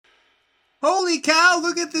Holy cow,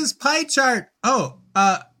 look at this pie chart. Oh,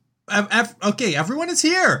 okay, everyone is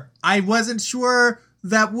here. I wasn't sure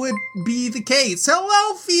that would be the case.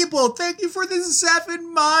 Hello, people. Thank you for the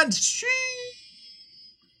 7 months.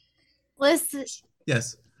 Listen.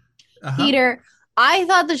 Yes. Peter, I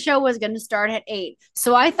thought the show was going to start at 8.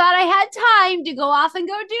 So I thought I had time to go off and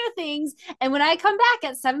go do things. And when I come back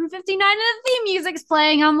at 7:59 and the theme music's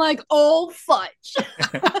playing, I'm like, oh, fudge.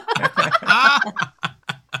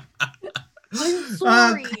 I'm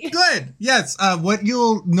sorry. Good. Yes. What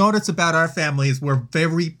you'll notice about our family is we're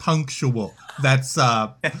very punctual. That's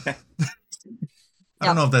I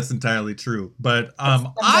don't know if that's entirely true, but I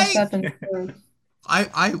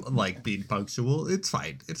like being punctual. It's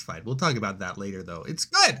fine. It's fine. We'll talk about that later, though. It's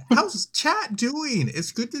good. How's chat doing?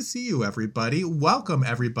 It's good to see you, everybody. Welcome,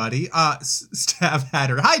 everybody. Stav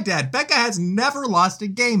Hatter. Hi, Dad. Becca has never lost a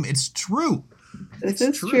game. It's true. This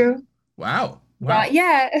is true. Wow. Not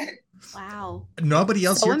yet. Wow. Nobody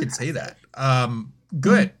else here can say that.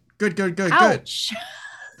 Good. Ouch.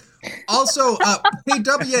 Also, hey,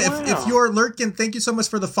 W, if you're lurking, thank you so much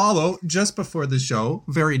for the follow just before the show.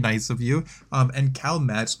 Very nice of you. And Cal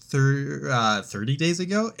Match 30 days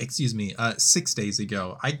ago? Excuse me, 6 days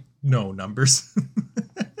ago. I know numbers.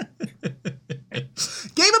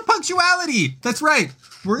 Game of punctuality. That's right.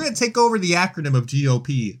 We're going to take over the acronym of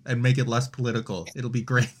GOP and make it less political. It'll be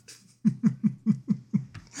great.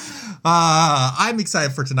 I'm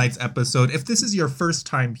excited for tonight's episode. If this is your first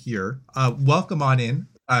time here, welcome on in.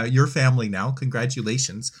 Your family now.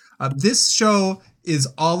 Congratulations. This show is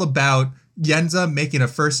all about Yenza making a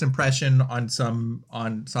first impression on some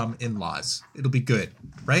in-laws. It'll be good,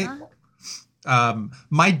 right?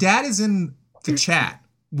 My dad is in the chat,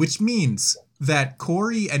 which means that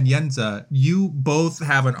Corey and Yenza, you both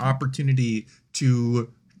have an opportunity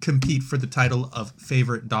to compete for the title of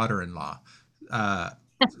favorite daughter-in-law.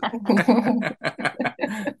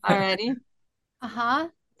 Alrighty.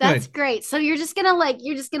 That's great. So you're just gonna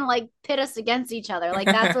pit us against each other. Like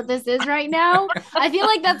that's what this is right now. I feel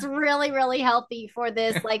like that's really, really healthy for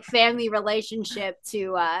this like family relationship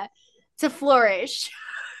to flourish.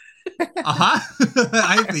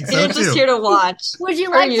 I think so too. Just here to watch. Would you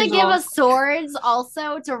like to give us swords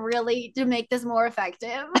also to make this more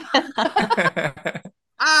effective?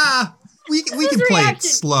 We can play it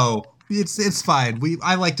slow. It's fine.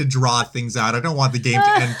 I like to draw things out. I don't want the game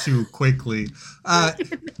to end too quickly.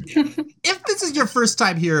 If this is your first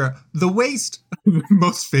time here, the Waste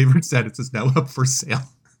most favorite sentence is now up for sale.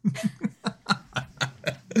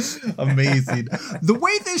 Amazing. The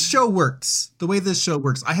way this show works,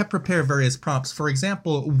 I have prepared various prompts. For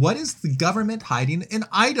example, what is the government hiding in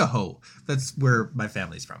Idaho? That's where my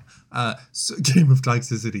family's from. So game of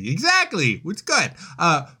toxicity. Exactly. It's good.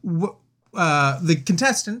 The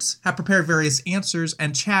contestants have prepared various answers,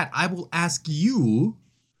 and chat, I will ask you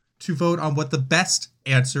to vote on what the best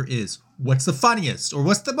answer is. What's the funniest, or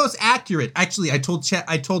what's the most accurate? Actually, I told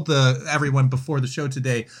everyone before the show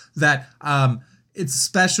today that it's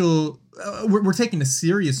special. We're taking a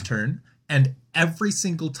serious turn, and every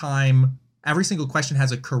single question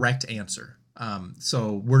has a correct answer.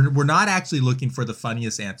 So we're not actually looking for the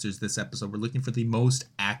funniest answers this episode. We're looking for the most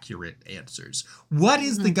accurate answers. What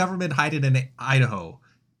is the government hiding in Idaho?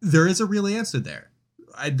 There is a real answer there.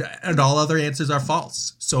 And all other answers are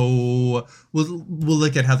false. So we'll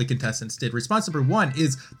look at how the contestants did. Response number 1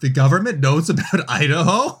 is the government knows about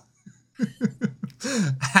Idaho.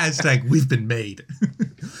 Hashtag we've been made.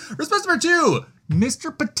 Response number 2,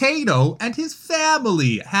 Mr. Potato and his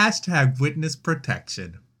family. Hashtag witness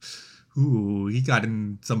protection. Ooh, he got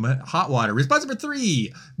in some hot water. Response number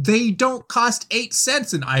 3, they don't cost 8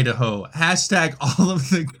 cents in Idaho. Hashtag all of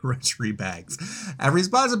the grocery bags. And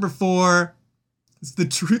response number 4, it's the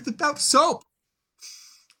truth about soap.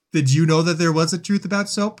 Did you know that there was a truth about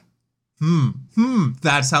soap?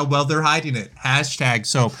 That's how well they're hiding it. Hashtag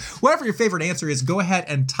soap. Whatever your favorite answer is, go ahead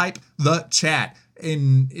and type the chat.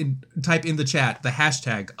 Type in the chat the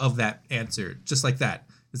hashtag of that answer. Just like that.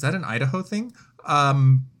 Is that an Idaho thing?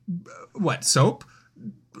 What, soap?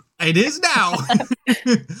 It is now.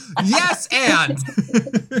 Yes, and.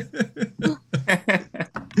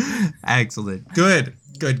 Excellent. Good.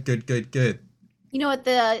 You know what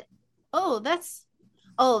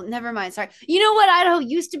never mind. Sorry. You know what Idaho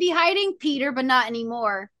used to be hiding? Peter, but not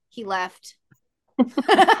anymore. He left.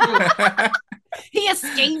 He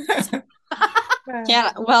escaped.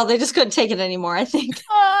 Yeah, well, they just couldn't take it anymore, I think.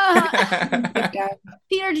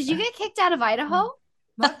 Peter, did you get kicked out of Idaho?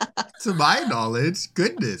 Not to my knowledge.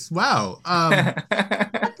 Goodness. Wow.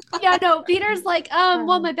 Yeah, no, Peter's like,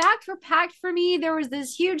 well, my bags were packed for me. There was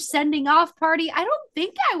this huge sending off party. I don't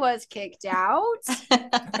think I was kicked out.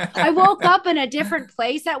 I woke up in a different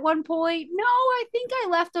place at one point. No, I think I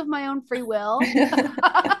left of my own free will.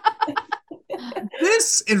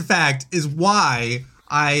 This, in fact, is why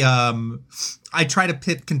I try to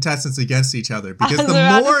pit contestants against each other, because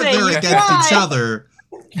the more they're against each other,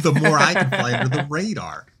 the more I can fly under the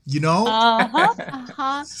radar. You know? How's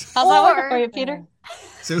that working for you, Peter?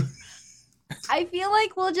 So I feel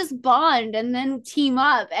like we'll just bond and then team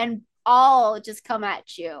up and all just come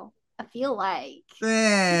at you. I feel like.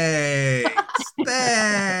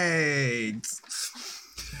 Thanks.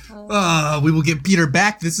 We will get Peter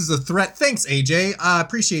back. This is a threat. Thanks, AJ.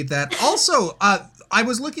 Appreciate that. Also, I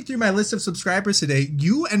was looking through my list of subscribers today.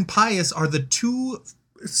 You and Pius are the two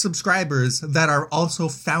subscribers that are also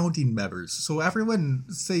founding members. So everyone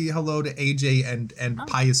say hello to AJ and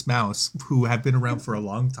Pius Mouse, who have been around for a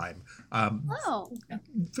long time.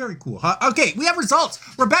 Very cool. Okay, we have results.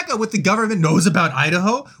 Rebecca with the government knows about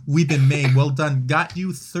Idaho. We've been made. Well done. Got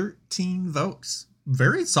you 13 votes.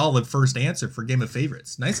 Very solid first answer for Game of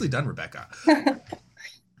Favorites. Nicely done, Rebecca.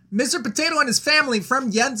 Mr. Potato and his family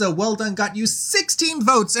from Yenza, well done, got you 16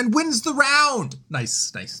 votes and wins the round.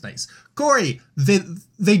 Nice. Corey,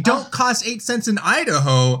 they don't cost 8 cents in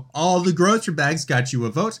Idaho. All the grocery bags got you a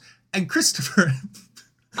vote. And Christopher.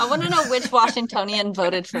 I want to know which Washingtonian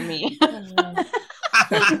voted for me.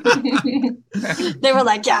 They were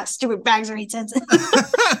like, yeah, stupid bags are 8 cents.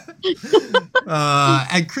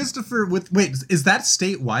 And Christopher wait, is that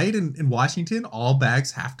statewide in Washington? All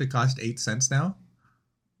bags have to cost 8 cents now?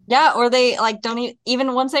 Yeah, or they like don't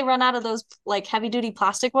even once they run out of those like heavy duty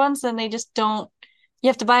plastic ones, then they just don't. You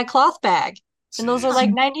have to buy a cloth bag, and those are like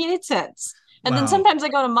 98 cents. And then sometimes I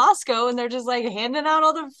go to Moscow and they're just like handing out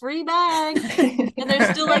all the free bags, and there's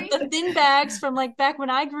still like the thin bags from like back when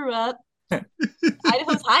I grew up.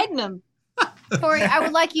 Idaho's hiding them. Corey, I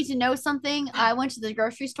would like you to know something. I went to the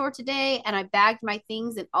grocery store today and I bagged my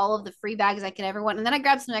things in all of the free bags I could ever want. And then I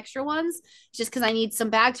grabbed some extra ones just because I need some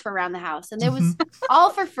bags for around the house. And it was all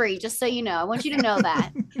for free, just so you know. I want you to know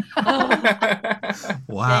that.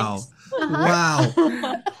 Wow. Wow.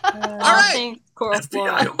 All right.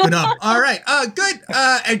 Open up. All right. Good.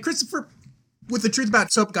 And Christopher, with the truth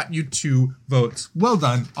about soap, got you 2 votes. Well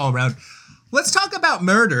done all around. Let's talk about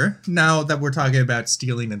murder now that we're talking about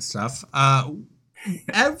stealing and stuff.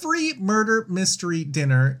 Every murder mystery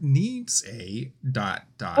dinner needs a ...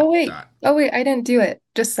 Oh, wait, I didn't do it.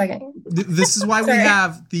 Just a second. This is why we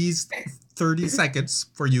have these 30 seconds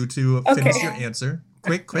for you to finish your answer.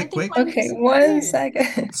 Quick. Okay, 1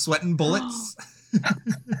 second. Sweating bullets.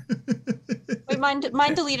 Wait, mine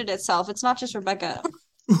deleted itself. It's not just Rebecca.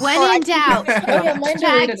 When in doubt. Oh yeah, mine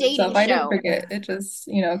deleted itself. I didn't forget. It just,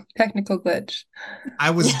 technical glitch.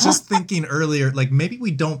 I was just thinking earlier, like maybe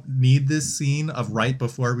we don't need this scene of right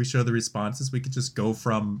before we show the responses. We could just go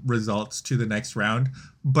from results to the next round.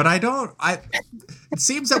 But it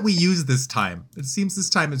seems that we use this time. It seems this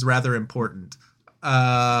time is rather important.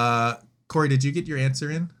 Corey, did you get your answer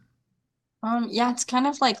in? Yeah, it's kind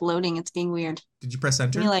of like loading. It's being weird. Did you press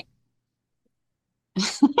enter?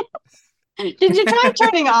 Did you try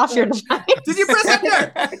turning off your device? Did you press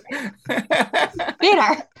enter?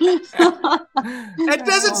 Peter. It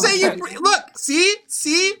doesn't say you. Look,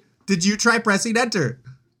 see? Did you try pressing enter?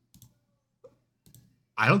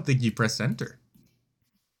 I don't think you pressed enter.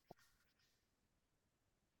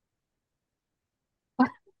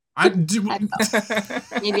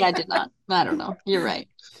 Maybe I did not. I don't know. You're right.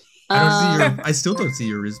 I still don't see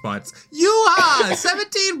your response. You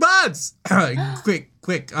 17 bucks.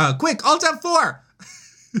 Quick. Alt F4.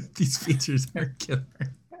 These features are killer.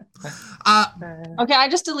 Okay, I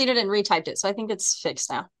just deleted it and retyped it, so I think it's fixed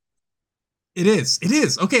now. It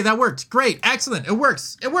is. Okay, that worked. Great. Excellent. It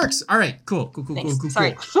works. All right. Cool.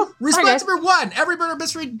 Sorry. Response number 1. Every murder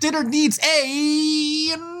mystery dinner needs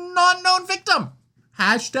a unknown victim.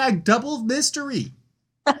 # double mystery.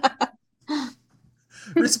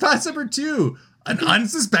 Response number 2. An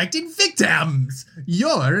unsuspecting victims.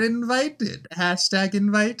 You're invited. #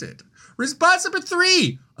 invited. Response number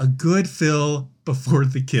 3. A good fill before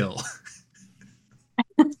the kill.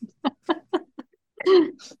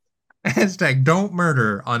 # don't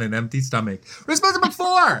murder on an empty stomach. Response number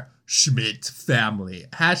 4. Schmidt family.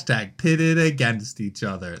 # pitted against each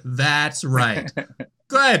other. That's right.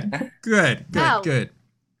 Good. Wow.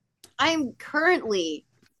 I'm currently,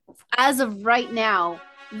 as of right now,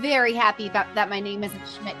 very happy that my name isn't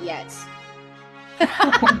Schmidt yet.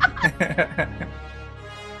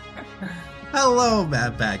 Hello,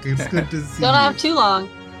 Matt Back. It's good to see you. Don't have too long.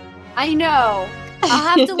 I know.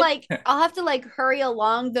 I'll have to like hurry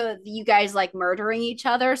along the you guys like murdering each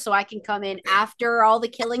other so I can come in after all the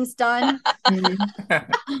killing's done.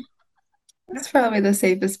 That's probably the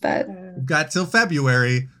safest bet. We've got till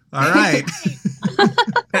February. All right.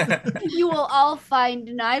 You will all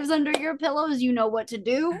find knives under your pillows. You know what to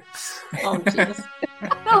do. Oh, jeez.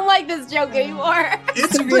 I don't like this joke anymore.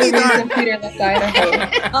 It's pretty dark. Peter left Idaho.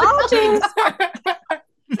 Oh, jeez.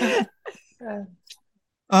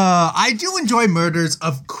 I do enjoy murders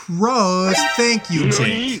of crows. Thank you,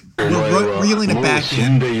 Jake. We're reeling it back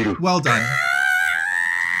in. Well done.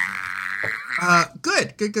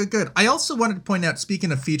 Good. I also wanted to point out,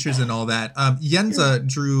 speaking of features and all that, Yenza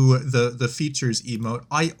drew the features emote.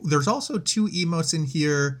 There's also 2 emotes in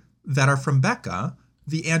here that are from Becca.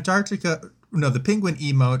 The penguin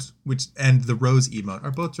emote, and the rose emote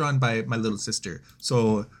are both drawn by my little sister.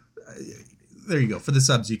 So there you go. For the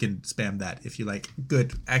subs, you can spam that if you like.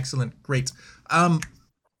 Good, excellent, great.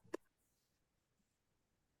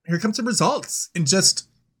 Here comes some results in just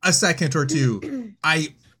a second or two.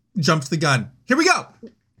 I jumped the gun. Here we go.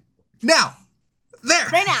 Now. There.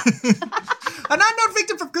 Right now. An unknown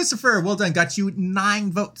victim from Christopher. Well done. Got you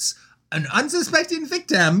 9 votes. An unsuspecting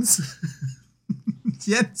victims.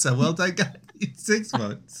 Yenza. Well done. Got you 6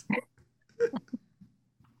 votes.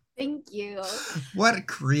 Thank you. What a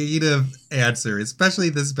creative answer, especially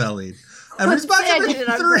the spelling. And response number 3.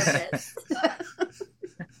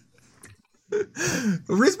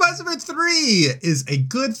 Response number 3 is a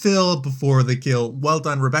good fill before the kill. Well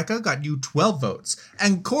done, Rebecca. Got you 12 votes.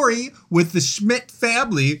 And Corey, with the Schmidt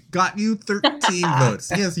family, got you 13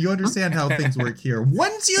 votes. Yes, you understand how things work here.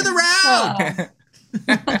 Once you're the round!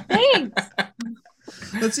 Thanks.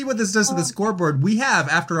 Let's see what this does to the scoreboard. We have,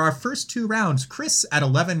 after our first 2 rounds, Chris at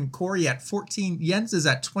 11, Corey at 14, Jens is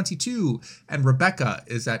at 22, and Rebecca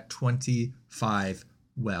is at 25.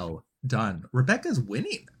 Well done. Rebecca's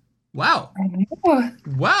winning. Wow.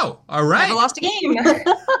 Wow. All right. Never lost a game.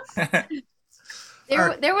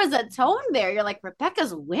 There was a tone there. You're like,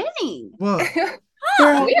 Rebecca's winning. Well,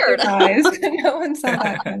 Weird. No one saw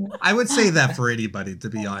that coming. I would say that for anybody, to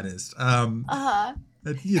be honest.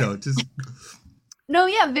 Just... No,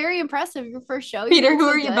 yeah, very impressive. Your first show. Peter, who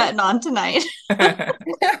are you betting on tonight?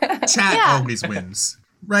 Chad always wins.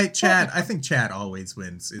 Right, Chad? I think Chad always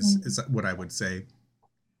wins, is what I would say.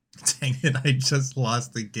 Dang it, I just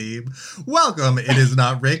lost the game. Welcome, it is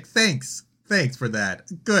not Rick. Thanks for that.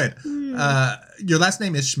 Good. Your last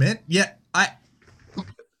name is Schmidt? Yeah,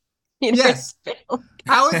 yes.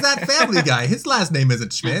 How is that Family Guy? His last name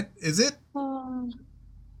isn't Schmidt, is it?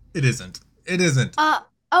 It isn't. Oh,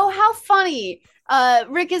 how funny.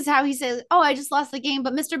 Rick is how he says, oh, I just lost the game.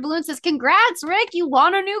 But Mr. Balloon says, congrats, Rick. You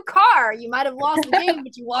won a new car. You might have lost the game,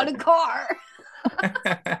 but you won a car.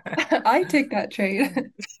 I take that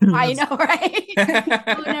trade. I know, right?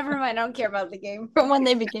 Oh, never mind. I don't care about the game. From when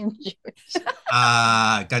they became Jewish.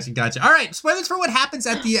 Gotcha. All right. Spoilers for what happens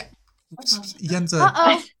at the Yenza.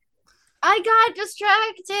 Uh-oh. I got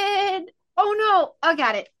distracted. Oh, no. I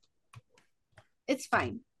got it. It's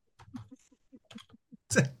fine.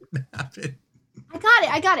 I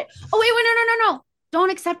got it. Oh, wait, no. Don't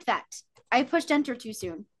accept that. I pushed enter too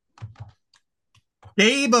soon.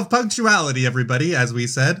 Game of punctuality, everybody, as we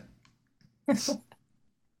said.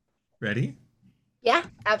 Ready? Yeah,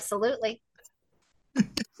 absolutely.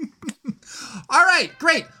 All right,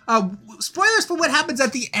 great. Spoilers for what happens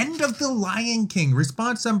at the end of The Lion King.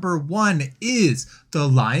 Response number 1 is the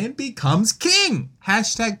lion becomes king.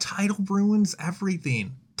 Hashtag title ruins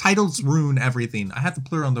everything. Titles ruin everything. I had the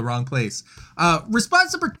plural in the wrong place.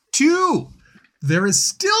 Response number 2. There is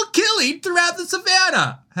still killing throughout the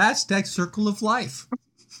savannah. Hashtag circle of life.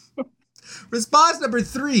 Response number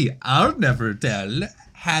 3. I'll never tell.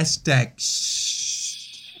 Hashtag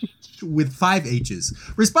with 5 H's.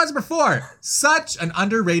 Response number 4. Such an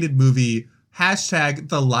underrated movie. Hashtag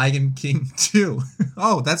The Lion King 2.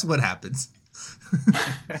 Oh, that's what happens.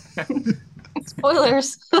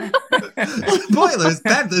 Spoilers. Spoilers.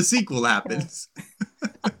 Then the sequel happens.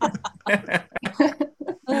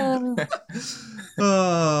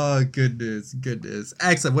 Oh, goodness.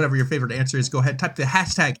 Excellent. Whatever your favorite answer is, go ahead, type the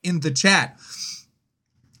hashtag in the chat.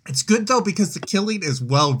 It's good, though, because the killing is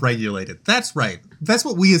well regulated. That's right. That's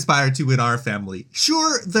what we aspire to in our family.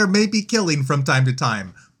 Sure, there may be killing from time to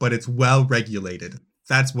time, but it's well regulated.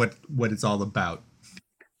 That's what it's all about.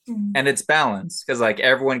 And it's balanced, because like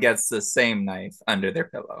everyone gets the same knife under their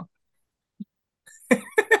pillow.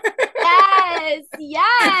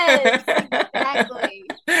 Yes, exactly.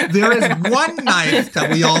 There is one knife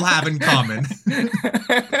that we all have in common.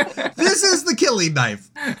 This is the killing knife.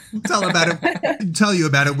 Tell you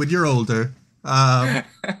about it when you're older.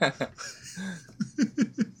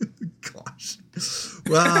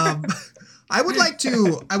 I would like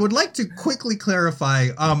to quickly clarify.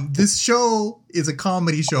 This show is a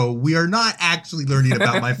comedy show. We are not actually learning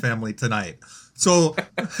about my family tonight. So,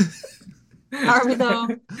 are we though?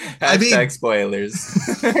 Hashtag spoilers.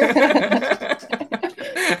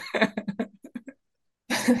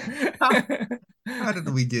 How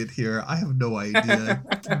did we get here? I have no idea.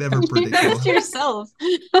 Never predict. You did yourself.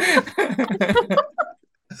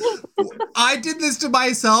 I did this to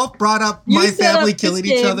myself. Brought up my family killing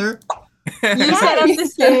each other. You set up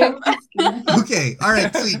this game. Okay. All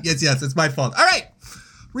right. Sweet. Yes. It's my fault. All right.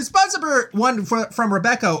 Response number 1 from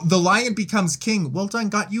Rebecca. The lion becomes king. Well done.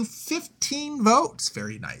 Got you 15 votes.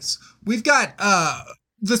 Very nice. We've got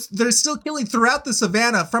they're still killing throughout the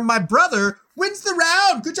savannah from my brother. Wins the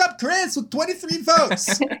round. Good job, Chris, with 23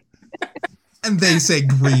 votes. And they say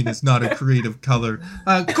green is not a creative color.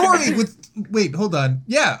 Corey wait, hold on.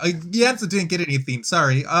 Yeah, Yenza didn't get anything.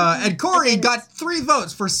 Sorry. And Corey got 3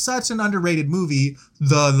 votes for such an underrated movie,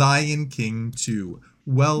 The Lion King 2.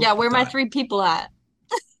 Well, yeah, where are my 3 people at?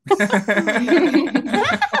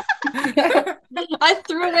 I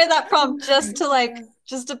threw away that prompt just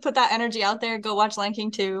to put that energy out there. Go watch Lion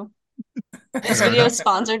King 2. This video is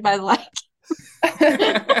sponsored by the Lion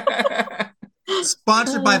King.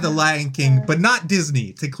 Sponsored by the Lion King, but not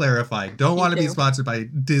Disney, to clarify. Don't want to be sponsored by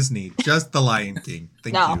Disney, just the Lion King.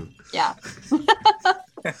 Thank you. Yeah.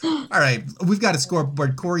 All right, we've got a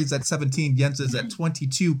scoreboard. Corey's at 17, Yenza's at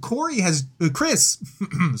 22. Chris has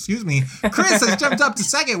jumped up to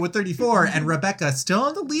second with 34, and Rebecca still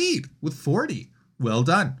in the lead with 40. Well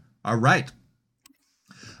done. All right.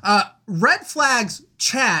 Red flags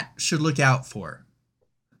chat should look out for.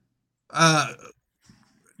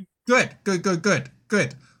 Good.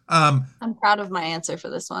 I'm proud of my answer for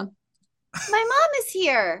this one. My mom is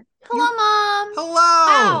here. Hello, Mom. Hello.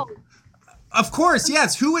 Wow. Of course,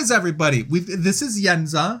 yes. Who is everybody? This is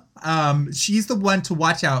Yenza. She's the one to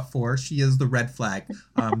watch out for. She is the red flag.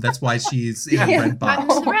 That's why she's in a red box. I'm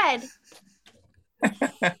the red.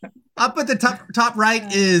 Up at the top right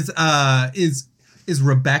is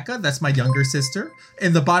Rebecca. That's my younger sister.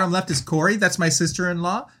 In the bottom left is Corey. That's my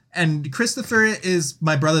sister-in-law. And Christopher is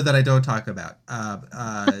my brother that I don't talk about.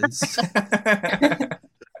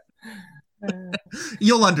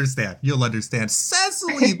 You'll understand.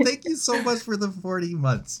 Cecily, thank you so much for the 40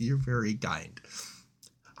 months. You're very kind.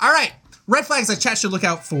 All right. Red flags that chat should look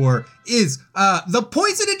out for is the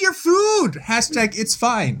poison in your food. Hashtag it's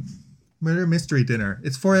fine. Murder mystery dinner.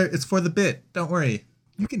 It's for the bit. Don't worry.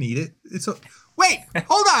 You can eat it. Wait,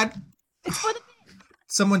 hold on. It's for the bit.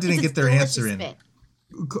 Someone didn't get their answer in. Bit.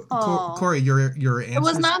 Corey, your answer. It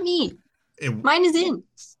was not me. Mine is in.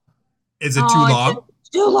 Is it too long?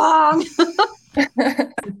 Too long.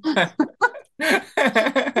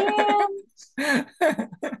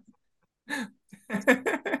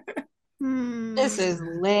 This is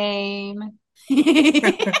lame. Hi,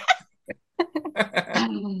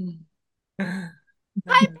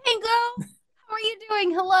 Pingo. How are you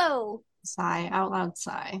doing? Hello. Sigh, out loud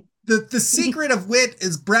sigh. The secret of wit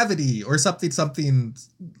is brevity, or something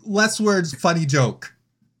less words, funny joke.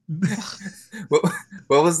 What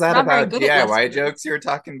was that about DIY jokes you were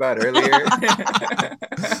talking about earlier?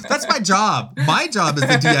 That's my job. My job is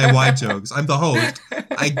the DIY jokes. I'm the host.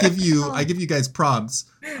 I give you guys prompts.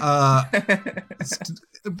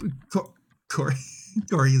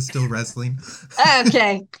 Corey is still wrestling.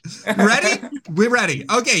 Okay. Ready? We're ready.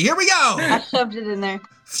 Okay, here we go. I shoved it in there.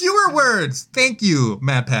 Fewer words. Thank you,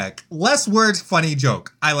 Matt Peck. Less words, funny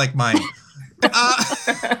joke. I like mine.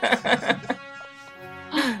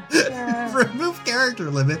 Remove character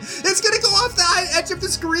limit. It's going to go off the edge of the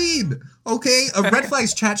screen. Okay, a red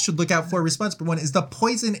flags chat should look out for. Response number 1 is the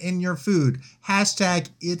poison in your food. Hashtag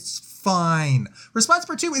it's fine. Response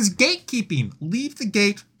number 2 is gatekeeping. Leave the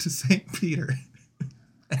gate to St. Peter.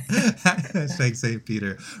 Hashtag St.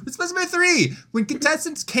 Peter. Response number 3, when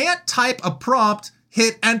contestants can't type a prompt,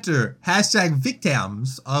 hit enter. Hashtag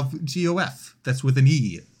victims of GOF. That's with an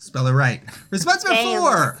E. Spell it right. Response number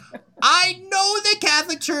 4. I know the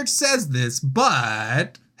Catholic Church says this,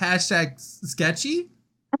 but hashtag sketchy.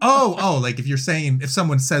 Oh, like if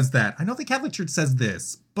someone says that, I know the Catholic Church says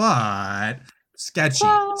this, but sketchy.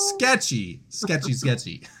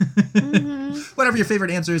 Mm-hmm. Whatever your favorite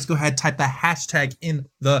answer is, go ahead, type the hashtag in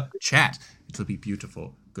the chat. It'll be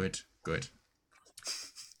beautiful. Good.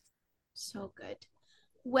 So good.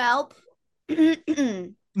 Well,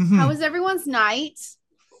 how was everyone's night?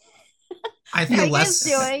 I feel I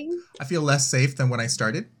feel less safe than when I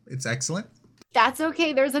started. It's excellent. That's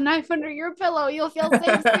okay. There's a knife under your pillow. You'll feel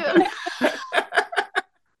safe soon.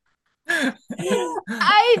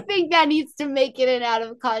 I think that needs to make it in out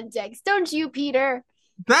of context. Don't you, Peter?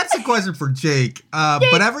 That's a question for Jake.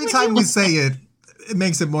 But every time we say it, it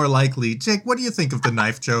makes it more likely. Jake, what do you think of the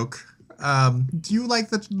knife joke? Do you like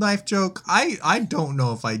the knife joke? I don't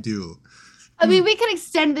know if I do. I mean, we can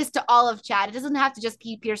extend this to all of chat. It doesn't have to just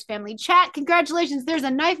be Peter's family. Chat, congratulations. There's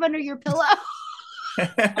a knife under your pillow.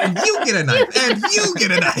 And you get a knife. And you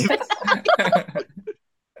get a knife.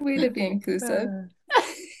 Way to be inclusive.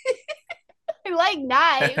 I like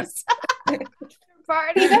knives.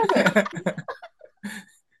 Party.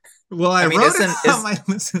 Well, I wrote it on my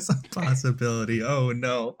list as a possibility. Oh,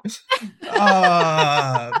 no.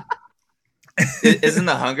 Isn't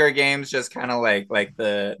the Hunger Games just kind of like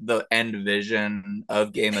the end vision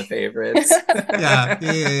of Game of Favorites?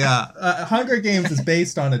 Yeah. Hunger Games is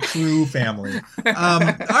based on a true family. All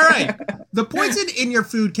right. The poison in your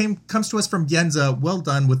food comes to us from Yenza. Well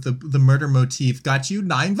done with the murder motif. Got you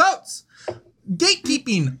 9 votes.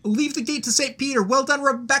 Gatekeeping, leave the gate to St. Peter. Well done,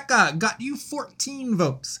 Rebecca. Got you 14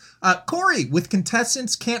 votes. Corey, with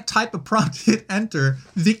contestants can't type a prompt, hit enter.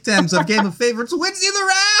 Victims of Game of Favorites wins you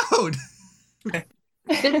the round.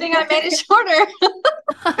 Good thing I made it shorter.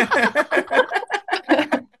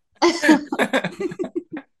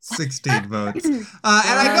 16 votes. And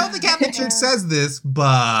I know the Catholic Church says this,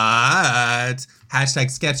 but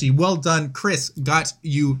hashtag sketchy. Well done, Chris. Got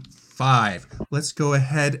you 5. Let's go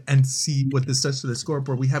ahead and see what this does to the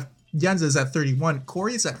scoreboard. We have Yenza is at 31,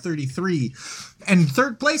 Corey is at 33, and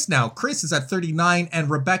third place now, Chris is at 39, and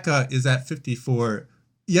Rebecca is at 54.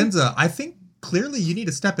 Yenza, I think clearly you need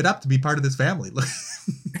to step it up to be part of this family. Okay,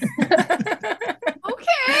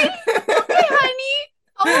 honey.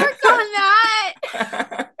 I'll work on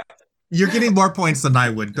that. You're getting more points than I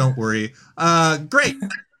would. Don't worry. Great. That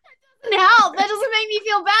doesn't help. That doesn't make me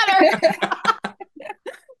feel better.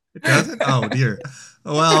 It doesn't? Oh, dear.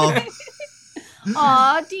 Well.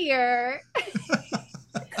 Oh, dear.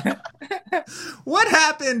 What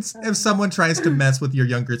happens if someone tries to mess with your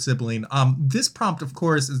younger sibling? This prompt, of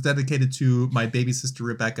course, is dedicated to my baby sister,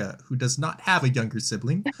 Rebecca, who does not have a younger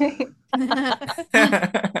sibling. Yeah.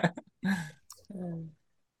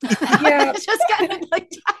 Just kind of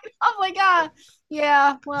like, oh my God.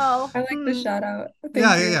 Yeah, well. I like the shout out.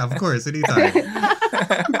 Yeah, of course, anytime.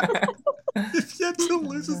 If Yenza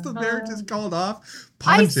loses, the marriage is called off.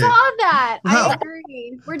 I saw that. I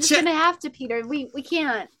agree. We're just going to have to, Peter. We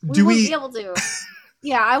can't. We won't be able to.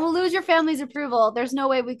 Yeah, I will lose your family's approval. There's no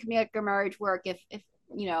way we can make our marriage work if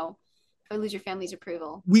I lose your family's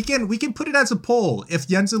approval. We can put it as a poll. If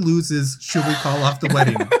Yenza loses, should we call off the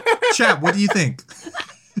wedding? Chat, what do you think?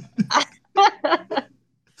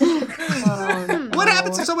 What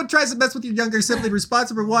happens if someone tries to mess with your younger sibling? Response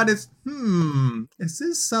number 1 is, is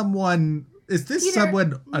this someone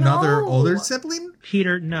another older sibling?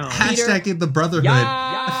 Peter, no. Hashtag in the brotherhood.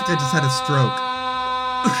 I think I just had a stroke.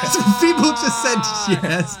 People just said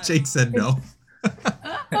yes. Jake said no.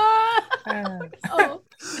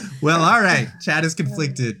 Well, all right. Chat is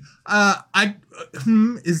conflicted.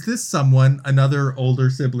 Is this someone another older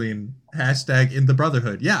sibling? Hashtag in the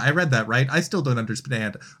brotherhood. Yeah, I read that right. I still don't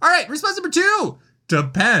understand. All right, response number 2.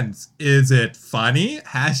 Depends. Is it funny?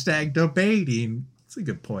 Hashtag debating. That's a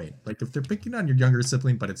good point. Like if they're picking on your younger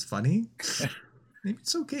sibling, but it's funny, maybe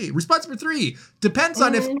it's okay. Response number 3. Depends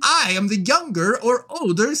on if I am the younger or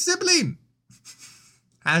older sibling.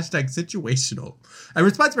 Hashtag situational. And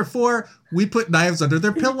response number 4. We put knives under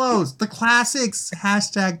their pillows. The classics.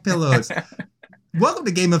 Hashtag pillows. Welcome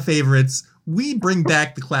to Game of Favorites. We bring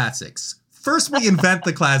back the classics. First, we invent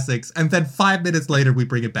the classics, and then 5 minutes later, we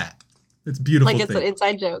bring it back. It's a beautiful. Like it's an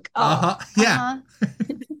inside joke. Oh. Yeah. Do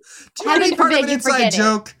you need part of an inside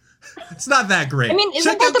joke? It's not that great. I mean,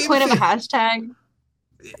 isn't that the point of a hashtag?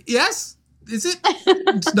 Yes. Is it?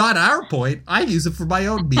 It's not our point. I use it for my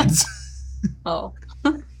own means. Oh.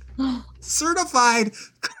 Certified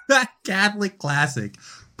Catholic classic.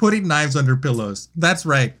 Putting knives under pillows. That's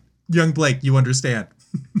right. Young Blake, you understand.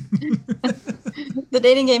 The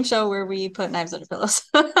dating game show where we put knives under pillows.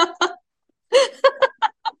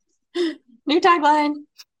 New tagline.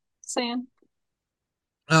 Saying.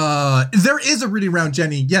 There is a rooting round,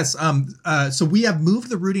 Jenny. Yes. So we have moved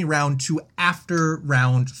the rooting round to after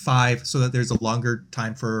round 5 so that there's a longer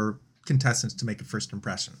time for contestants to make a first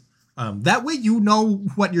impression. That way you know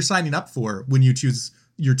what you're signing up for when you choose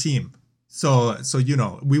your team. So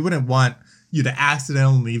we wouldn't want you to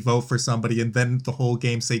accidentally vote for somebody and then the whole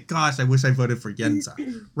game say, gosh, I wish I voted for Yenza.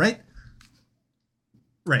 Right?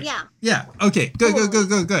 Right. Yeah. Okay.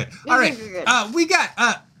 Good. All right. We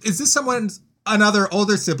got, is this another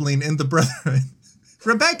older sibling in the brotherhood?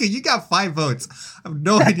 Rebecca, you got 5 votes. I have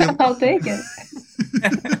no idea. I'll take it.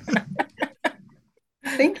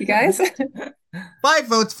 Thank you, guys. 5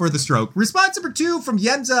 votes for the stroke. Response number 2 from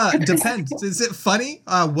Yenza. Depends. Is it funny?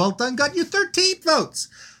 Well done. Got you 13 votes.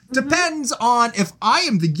 Depends on if I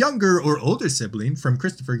am the younger or older sibling. From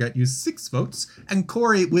Christopher got you 6 votes. And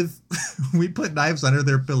Corey with we put knives under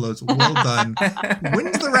their pillows. Well done.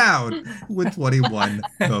 Wins the round with 21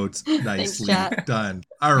 votes. Nicely done.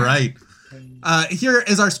 All right. Here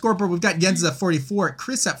is our scoreboard. We've got Yenza at 44,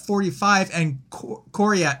 Chris at 45, and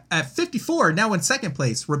Corey at 54. Now in second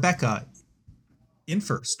place, Rebecca in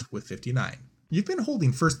first with 59. You've been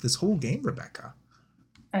holding first this whole game, Rebecca.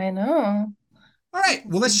 I know. All right.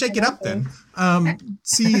 Well, let's shake it up then.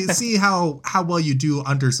 See how well you do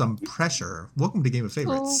under some pressure. Welcome to Game of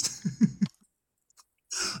Favorites.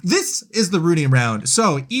 This is the rooting round.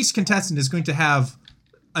 So each contestant is going to have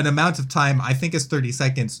an amount of time, I think it's 30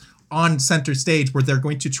 seconds, on center stage where they're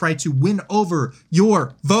going to try to win over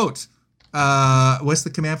your vote. What's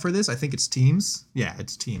the command for this? I think it's teams. Yeah,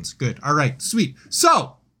 it's teams. Good. All right, sweet.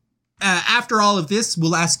 So after all of this,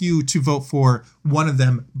 we'll ask you to vote for one of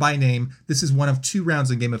them by name. This is one of 2 rounds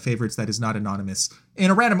in Game of Favorites that is not anonymous. In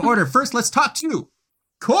a random order, first, let's talk to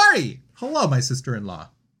Corey. Hello, my sister-in-law.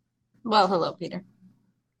 Well, hello, Peter.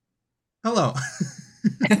 Hello.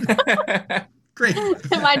 Great.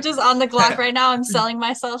 Am I just on the clock right now? I'm selling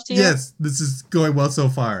myself to you? Yes, this is going well so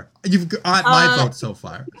far. You've got my vote so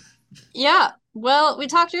far. Yeah. Well, we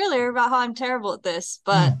talked earlier about how I'm terrible at this,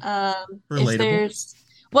 but if there's...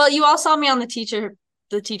 Well, you all saw me on the teacher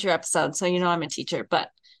episode, so you know I'm a teacher, but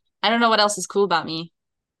I don't know what else is cool about me.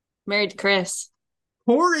 Married to Chris.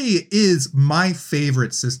 Corey is my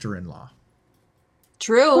favorite sister-in-law.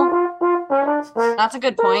 True. That's a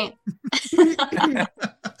good point.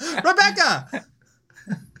 Rebecca!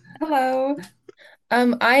 Hello.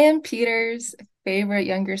 I am Peter's favorite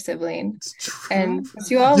younger sibling. And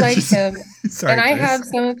you all like him. Sorry, and I Chris. have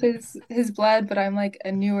some of his blood, but I'm like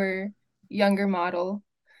a newer, younger model.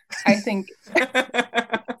 I think I'll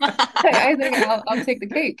take the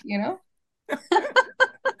cake, you know?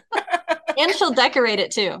 And she'll decorate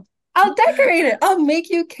it too. I'll decorate it. I'll make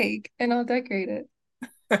you cake and I'll decorate it.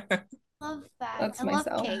 Love that. That's I myself.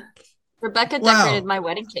 love cake. Rebecca decorated my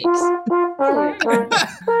wedding cakes.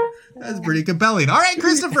 That's pretty compelling. All right,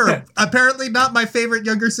 Christopher. Apparently not my favorite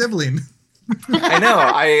younger sibling. I know.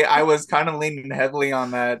 I was kind of leaning heavily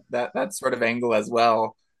on that sort of angle as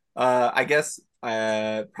well. I guess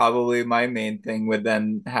probably my main thing would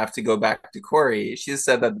then have to go back to Corey. She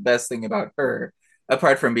said that the best thing about her,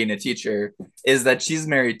 apart from being a teacher, is that she's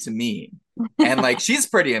married to me. And like she's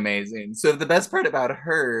pretty amazing. So if the best part about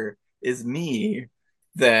her is me,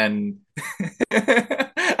 then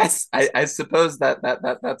I suppose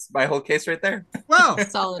that's my whole case right there. Wow.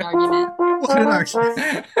 Solid argument. What an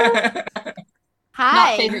argument. Hi.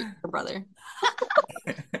 Not favorite brother.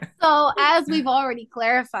 So as we've already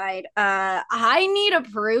clarified, I need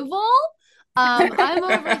approval. I'm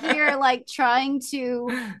over here like trying to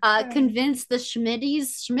convince the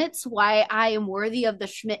Schmitts why I am worthy of the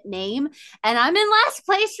Schmidt name, and I'm in last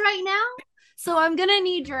place right now. So I'm gonna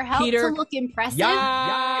need your help Peter. to look impressive.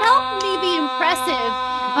 Yes. Help me be impressive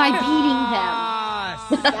by beating them.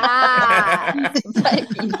 Yeah.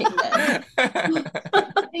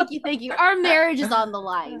 Thank you. Our marriage is on the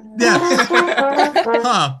line. Yeah.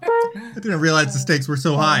 Huh. I didn't realize the stakes were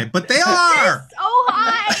so high, but they are. So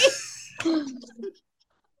high.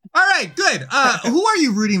 All right, good. Who are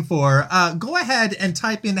you rooting for? Go ahead and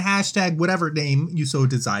type in hashtag whatever name you so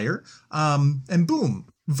desire. And boom,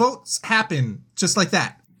 votes happen just like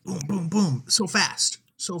that. Boom, boom, boom. So fast.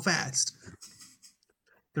 So fast.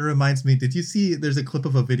 That reminds me, did you see there's a clip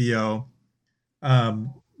of a video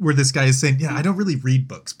where this guy is saying, yeah, I don't really read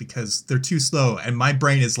books because they're too slow. And my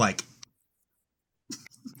brain is like,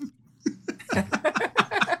 it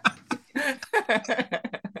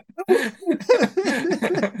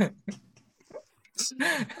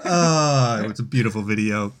was a beautiful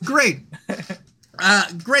video. Great.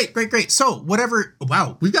 Great. So whatever.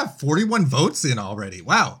 Wow. We've got 41 votes in already.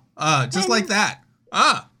 Wow. Just like that.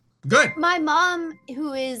 Good. My mom,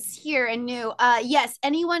 who is here and new, yes,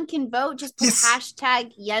 anyone can vote. Just put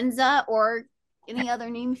hashtag Yenza or any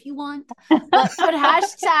other name if you want. But put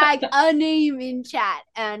hashtag a name in chat.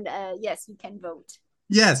 And yes, you can vote.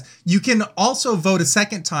 Yes. You can also vote a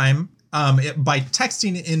second time by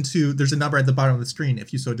texting it into, there's a number at the bottom of the screen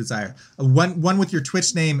if you so desire. One with your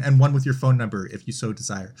Twitch name and one with your phone number if you so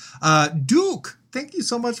desire. Duke, thank you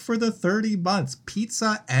so much for the 30 months.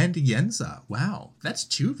 Pizza and Yenza. Wow, that's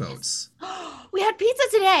 2 votes. We had pizza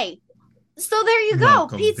today. So there you go.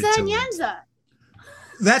 Welcome, Pizza and Vigilant. Yenza.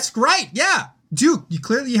 That's great. Yeah. Duke, you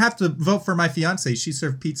clearly have to vote for my fiance. She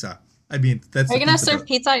served pizza. I mean, that's. Are you going to serve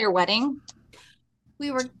pizza at your wedding?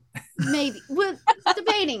 We were Maybe. We're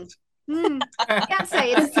debating. Can't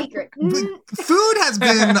say. It's a secret. Food has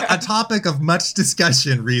been a topic of much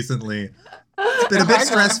discussion recently. It's been a bit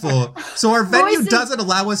stressful. So our venue doesn't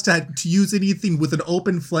allow us to use anything with an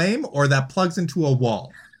open flame or that plugs into a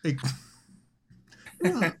wall.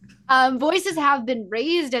 Voices have been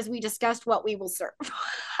raised as we discussed what we will serve.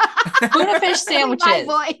 Tuna fish sandwiches. My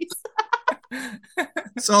voice.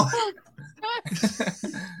 So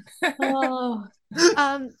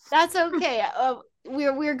that's okay.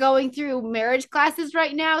 We're going through marriage classes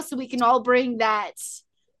right now, so we can all bring that,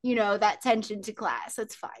 that tension to class.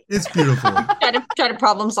 It's fine. It's beautiful. try to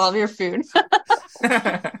problem solve your food.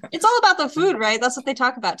 It's all about the food, right? That's what they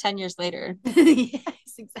talk about 10 years later.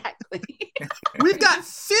 Yes, exactly. We've got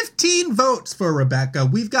 15 votes for Rebecca.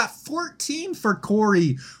 We've got 14 for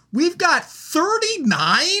Corey. We've got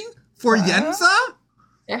 39 for Yenza.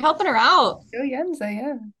 They're helping her out. Go Yenza,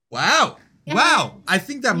 yeah. Wow. Yeah. Wow. I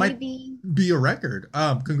think that might be a record.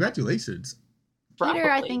 Congratulations.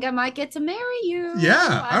 Peter, I think I might get to marry you.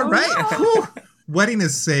 Yeah. All right. Wedding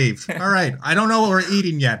is saved. All right. I don't know what we're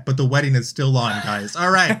eating yet, but the wedding is still on, guys.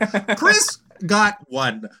 All right. Chris got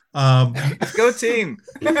one. Go team.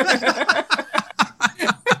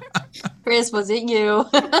 Chris, was it you?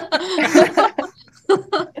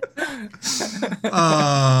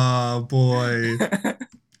 Oh, boy.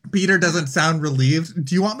 Peter doesn't sound relieved.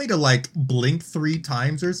 Do you want me to blink 3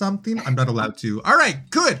 times or something? I'm not allowed to. All right,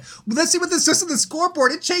 good. Well, let's see what this does on the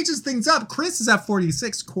scoreboard. It changes things up. Chris is at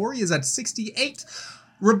 46. Corey is at 68.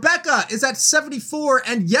 Rebecca is at 74.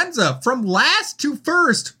 And Yenza from last to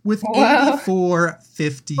first with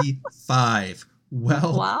 84.55.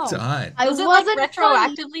 Well done. Does it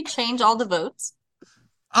retroactively change all the votes?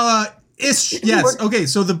 Yes. Okay,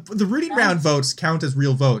 so the rooting round votes count as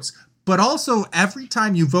real votes. But also, every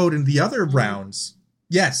time you vote in the other rounds,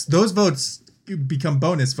 yes, those votes become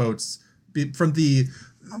bonus votes from the.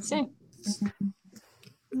 Let's see.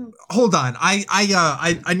 Hold on, I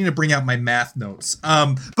need to bring out my math notes.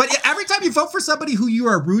 But every time you vote for somebody who you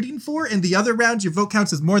are rooting for in the other rounds, your vote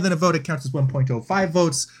counts as more than a vote. It counts as 1.05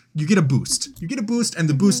 votes. You get a boost. And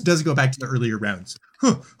the boost does go back to the earlier rounds.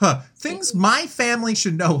 Things my family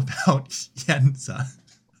should know about Yenza.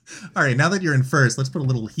 All right, now that you're in first, let's put a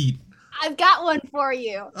little heat. I've got one for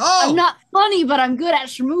you. Oh! I'm not funny, but I'm good at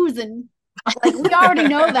schmoozing. We already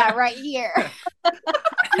know that right here.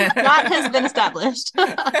 That has been established.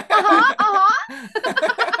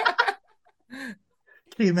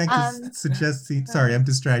 K-Max is suggesting. Sorry, I'm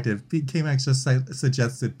distracted. K-Max just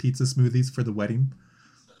suggested pizza smoothies for the wedding.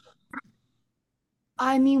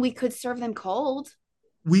 I mean, we could serve them cold.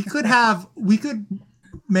 We could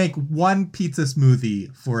make one pizza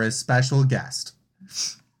smoothie for a special guest.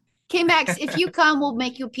 K-Max, if you come, we'll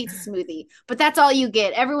make you a pizza smoothie. But that's all you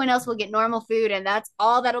get. Everyone else will get normal food, and that's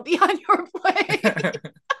all that'll be on your plate.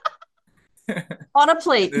 On a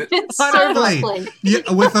plate. On a plate. Yeah,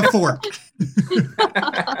 with a fork.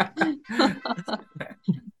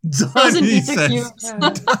 Donnie says,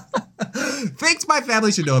 things my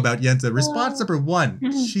family should know about Yenza. Response number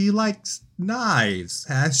 1. She likes knives.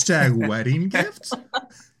 #wedding gift?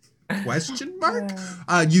 Question mark?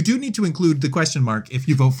 You do need to include the question mark if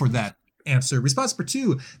you vote for that answer. Response number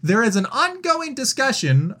 2. There is an ongoing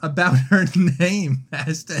discussion about her name.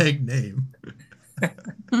 #name.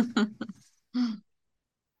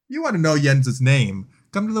 You want to know Yenza's name?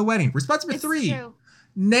 Come to the wedding. Response number 3. True.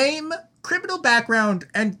 Name, criminal background,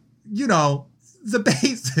 and, the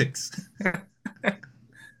basics.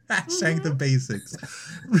 #the basics.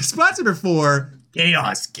 Response number 4.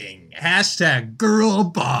 Chaos King. #girl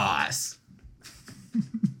boss.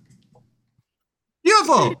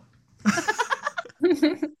 Beautiful.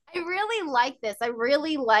 I really like this. I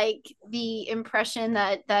really like the impression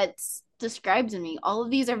that describes me. All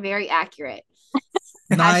of these are very accurate.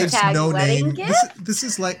 Knives, no wedding name. gift? This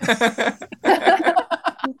is like.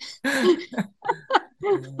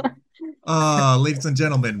 Ladies and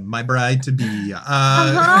gentlemen, my bride to be.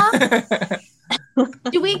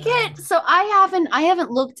 Do we get? So I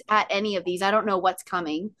haven't looked at any of these. I don't know what's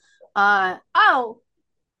coming. Hey,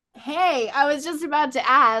 I was just about to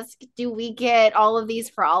ask, do we get all of these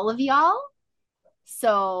for all of y'all?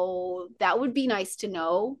 So that would be nice to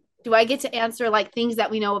know. Do I get to answer things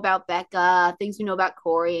that we know about Becca, things we know about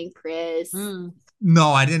Corey and Chris?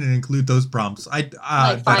 No, I didn't include those prompts. Like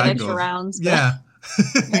 5 extra rounds. Yeah.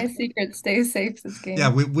 My secret stays safe this game. Yeah,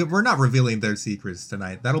 we're not revealing their secrets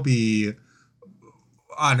tonight. That'll be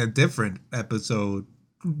on a different episode.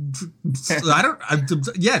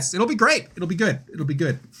 Yes, it'll be great. It'll be good.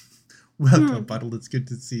 Welcome, Buttle. It's good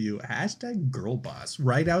to see you. #girl boss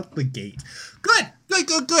right out the gate. Good.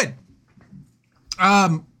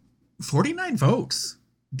 49 votes.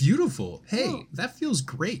 Beautiful. Hey, that feels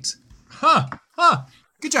great.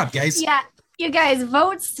 Good job, guys. Yeah, you guys,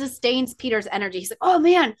 votes sustains Peter's energy. He's like, oh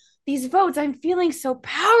man, these votes, I'm feeling so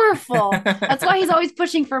powerful. That's why he's always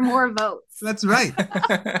pushing for more votes. That's right.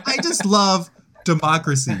 I just love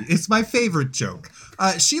democracy. It's my favorite joke.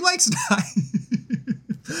 She likes knives.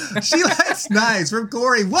 She likes knives from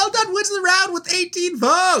Corey. Well done, wins the round with 18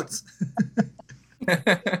 votes.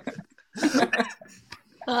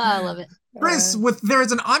 I love it. Chris, there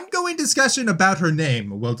is an ongoing discussion about her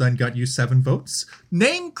name. Well done, got you 7 votes.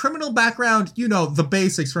 Name, criminal background, the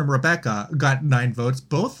basics from Rebecca, got 9 votes.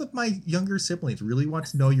 Both of my younger siblings really want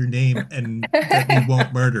to know your name and that you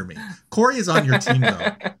won't murder me. Corey is on your team,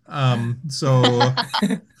 though. So...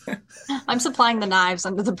 I'm supplying the knives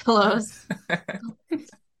under the pillows.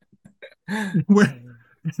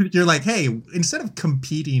 You're like, hey, instead of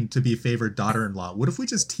competing to be favorite daughter-in-law, what if we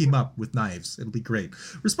just team up with knives? It'll be great.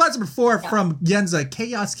 Response number 4 from Yenza,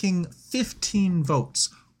 Chaos King, 15 votes.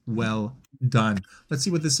 Well done. Let's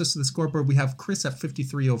see what this does to the scoreboard. We have Chris at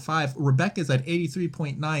 53.05. Rebecca's at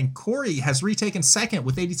 83.9. Corey has retaken second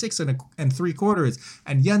with 86 and 3/4.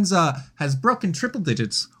 And Yenza has broken triple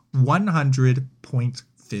digits,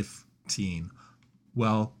 100.15.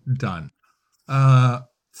 Well done.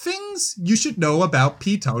 Things you should know about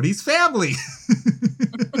P. Tony's family.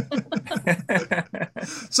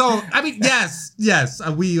 So, I mean, yes,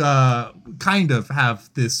 we kind of have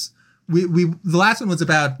this. We the last one was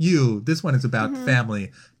about you. This one is about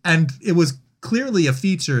family, and it was clearly a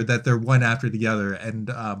feature that they're one after the other. And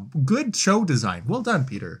good show design. Well done,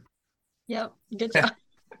 Peter. Yep, good job.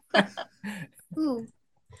 Ooh,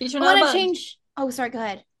 Feature I not want bug. to change. Oh, sorry. Go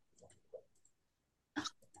ahead.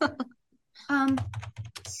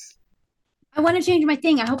 I want to change my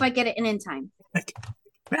thing. I hope I get it in time.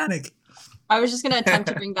 Panic. I was just gonna attempt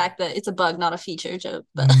to bring back the "it's a bug, not a feature" joke,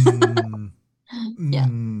 but yeah.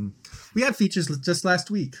 We had features just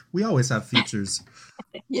last week. We always have features.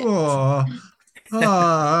 Yeah.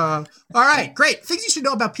 All right, great. Things you should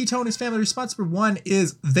know about Pete and his family. Response number 1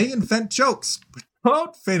 is they invent jokes, but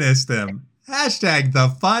don't finish them. Hashtag the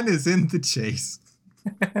fun is in the chase.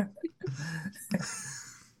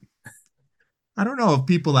 I don't know if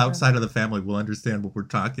people outside of the family will understand what we're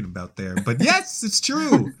talking about there, but yes, it's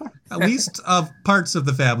true. At least of parts of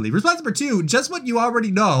the family. Response number 2, just what you already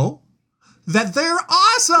know, that they're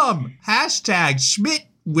awesome. Hashtag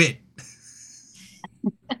Schmidt-wit.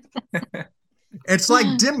 It's like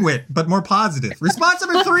dimwit, but more positive. Response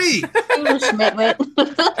number 3. Schmidt-wit.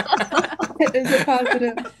 It is a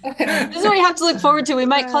positive. This is what you have to look forward to. We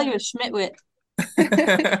might call you a Schmidt-wit.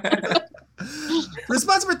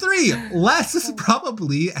 Response number 3, less is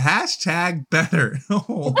probably hashtag better.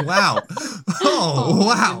 Oh, wow. Oh,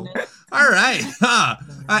 wow. All right.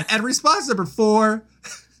 And response number 4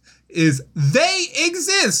 is they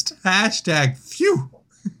exist. Hashtag phew.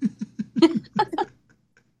 All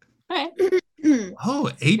right. Oh,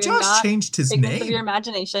 Ajosh changed his Figments name. of your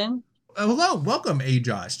imagination. Hello, welcome,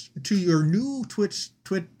 Ajosh, to your new Twitch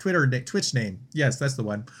name. Yes, that's the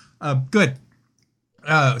one. Good.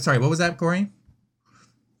 Sorry, what was that, Corey?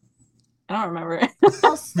 I don't remember.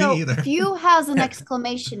 Also, Me either. Few has an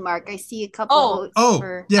exclamation mark. I see a couple votes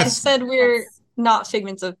for. I yes, said we're not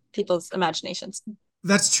figments of people's imaginations.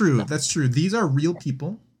 that's true. That's true. These are real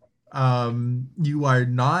people. You are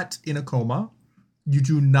not in a coma. You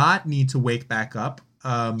do not need to wake back up.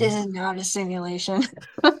 This is not a simulation.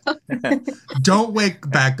 Don't wake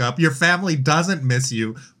back up. Your family doesn't miss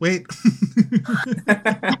you. Wait.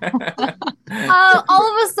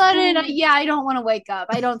 All of a sudden, I don't want to wake up.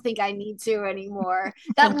 I don't think I need to anymore.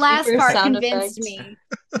 That last Computer part sound convinced effects. me.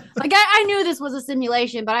 Like, I knew this was a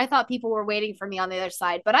simulation, but I thought people were waiting for me on the other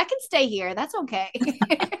side. But I can stay here. That's okay.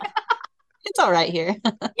 It's all right here.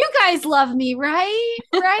 You guys love me, right?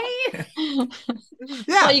 Right? Yeah.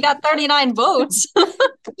 Well, you got 39 votes.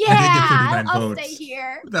 Yeah, 39 I'll votes. stay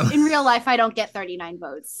here. That was- In real life, I don't get 39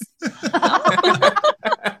 votes.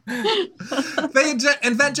 They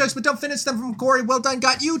invent jokes, but don't finish them from Corey. Well done.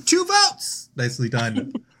 Got you 2 votes. Nicely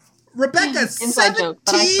done. Rebecca, Inside joke,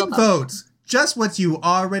 but I still 17 love votes. Just what you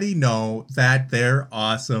already know, that they're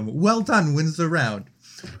awesome. Well done. Wins the round.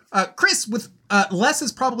 Chris, with less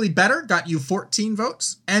is probably better, got you 14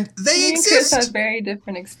 votes. And they Me and Chris exist. have very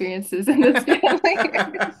different experiences in this family.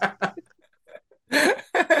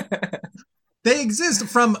 They exist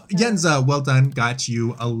from Yenza. Well done. Got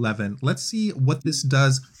you 11. Let's see what this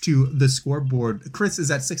does to the scoreboard. Chris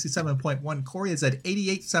is at 67.1. Corey is at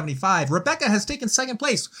 88.75. Rebecca has taken second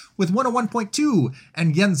place with 101.2.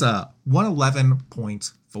 And Yenza,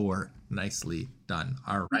 111.4. Nicely done.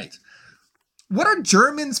 All right. What are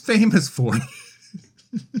Germans famous for?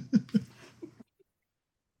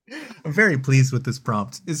 I'm very pleased with this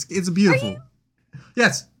prompt. It's beautiful.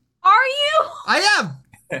 Yes. Are you? I am.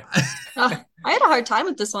 I had a hard time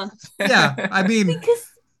with this one. Yeah, I mean,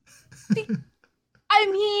 I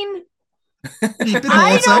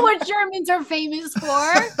know what Germans are famous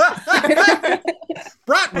for.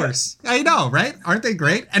 Bratwurst. I know, right? Aren't they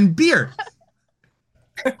great? And beer.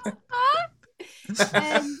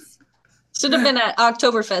 And should have been at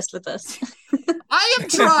Oktoberfest with us. I am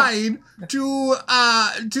trying to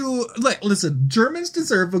listen. Germans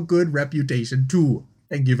deserve a good reputation too.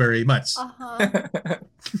 Thank you very much.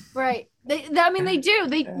 Right. They do.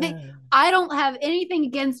 They. I don't have anything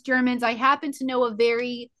against Germans. I happen to know a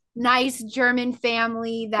very nice German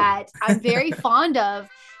family that I'm very fond of.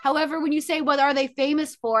 However, when you say what are they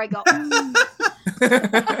famous for, I go.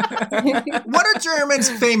 What are Germans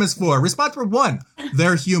famous for? Response number 1,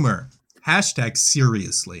 their humor.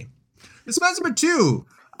 #seriously. Response number 2,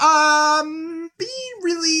 be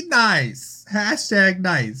really nice.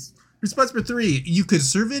 #nice. Response number 3, you could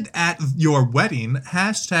serve it at your wedding.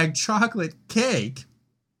 #chocolate cake.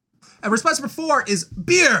 And response number 4 is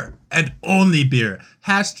beer and only beer.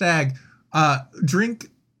 Drink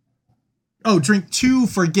to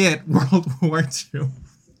forget World War II.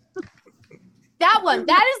 That one.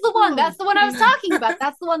 That is the one. That's the one I was talking about.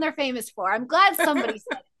 That's the one they're famous for. I'm glad somebody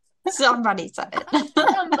said it. Somebody said it.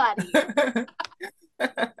 Somebody.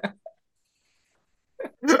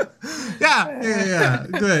 Yeah.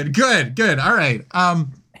 Good. All right.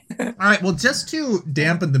 Well, just to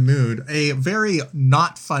dampen the mood, a very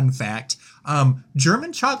not fun fact.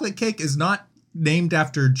 German chocolate cake is not named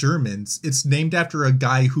after Germans. It's named after a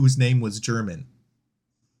guy whose name was German,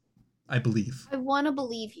 I believe. I want to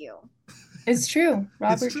believe you. It's true.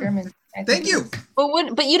 Robert German. Thank you.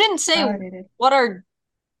 But you didn't say what are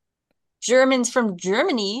Germans from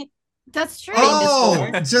Germany. That's true. Oh,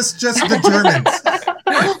 just the Germans.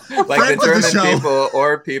 Like the German people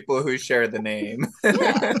or people who share the name.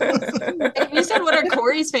 Yeah. If you said what are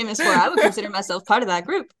Corey's famous for, I would consider myself part of that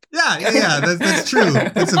group. Yeah. That's true.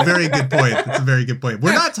 That's a very good point.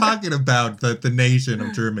 We're not talking about the nation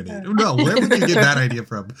of Germany. No, where would you get that idea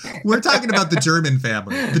from? We're talking about the German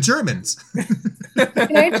family, the Germans.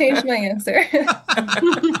 Can I change my answer?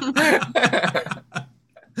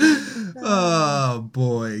 Oh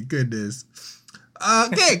boy, goodness.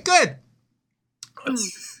 Okay, good.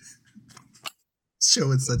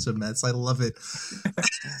 Show is such a mess. I love it.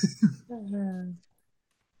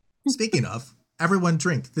 Speaking of, everyone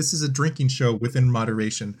drink. This is a drinking show within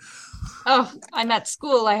moderation. Oh, I'm at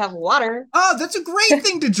school. I have water. Oh, that's a great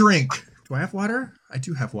thing to drink. Do I have water? I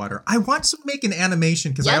do have water. I want to make an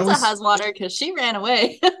animation because Yenza has water because she ran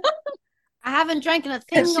away. I haven't drank in a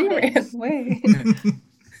thing. She ran away.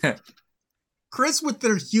 Chris with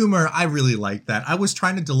their humor, I really like that. I was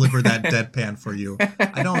trying to deliver that deadpan for you.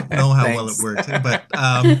 I don't know how well it worked, but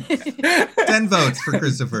 10 votes for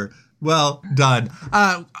Christopher. Well done.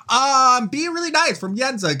 Be really nice from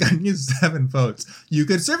Yenza got you 7 votes. You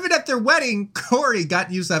could serve it at their wedding. Corey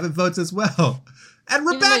got you 7 votes as well. And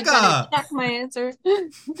Rebecca! Check my answer.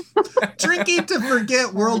 Drinking to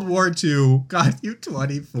forget World War II got you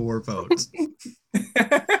 24 votes.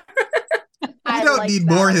 We don't need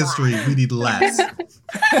more history. We need less.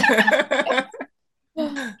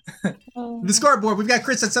 The scoreboard, we've got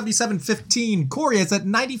Chris at 77.15. Corey is at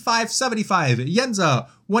 95.75. Yenza,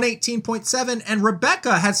 118.7. And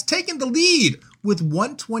Rebecca has taken the lead with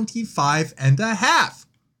 125.5.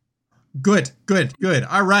 Good.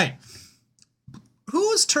 All right.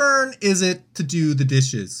 Whose turn is it to do the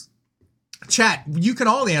dishes? Chat, you can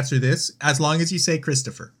all answer this as long as you say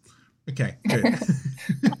Christopher. Okay, good.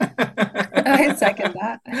 I second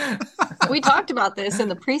that. We talked about this in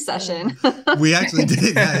the pre-session. We actually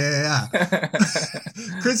did. Yeah.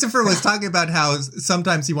 Christopher was talking about how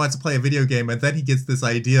sometimes he wants to play a video game and then he gets this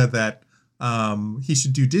idea that he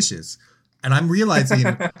should do dishes. And I'm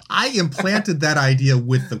realizing I implanted that idea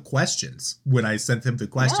with the questions when I sent him the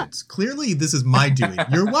questions. Yeah. Clearly, this is my doing.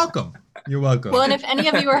 You're welcome. Well, and if any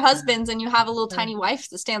of you are husbands and you have a little tiny wife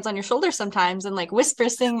that stands on your shoulder sometimes and like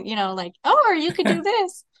whispers things, like, oh, or you could do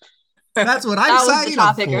this. That's what I'm signing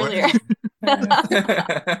up for. Earlier. Yeah,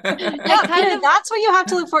 Peter, that's what you have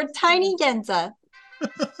to look for. Tiny Yenza.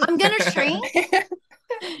 I'm gonna shrink.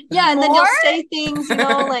 Yeah, and then you'll say things,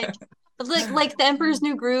 like the Emperor's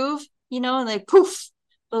New Groove, and like poof,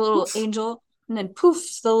 the little angel, and then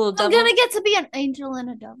poof, the little devil. I'm gonna get to be an angel and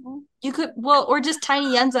a devil. You could, or just Tiny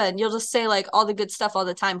Yenza, and you'll just say like all the good stuff all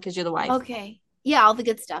the time because you're the wife. Okay, yeah, all the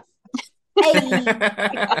good stuff. Hey. And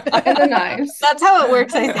the knives. That's how it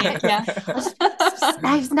works, I think. Yeah.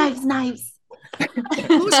 Knives.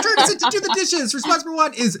 Whose turn is it to do the dishes? Response number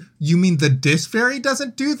 1 is, you mean the dish fairy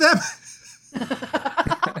doesn't do them?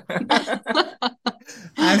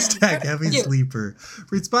 Hashtag heavy sleeper.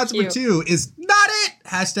 Response number 2 is, not it.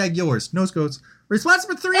 Hashtag yours. Nose goes. Response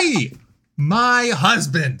number 3, my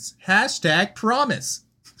husband's. Hashtag promise.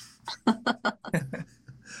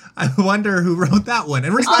 I wonder who wrote that one.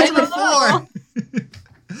 And response number 4,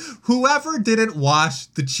 whoever didn't wash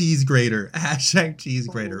the cheese grater. Hashtag cheese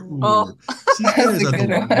grater. Ooh. Cheese graters are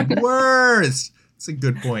the worst. It's a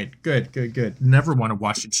good point. Good. Never want to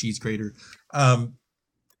wash a cheese grater. That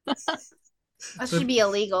should be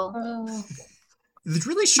illegal. It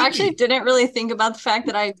really should. I actually didn't really think about the fact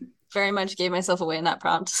that I very much gave myself away in that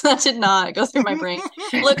prompt. That did not go through my brain.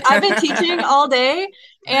 Look, I've been teaching all day,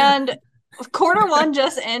 and quarter 1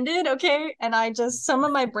 just ended, okay? And some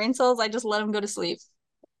of my brain cells, I just let them go to sleep.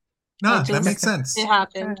 No, that makes sense. It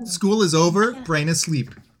happened. School is over, brain is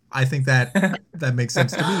asleep. I think that makes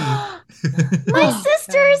sense to me. My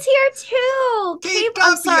sister is here too.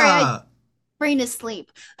 I'm sorry. Brain is asleep.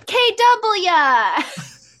 KW.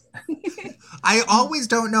 I always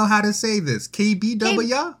don't know how to say this.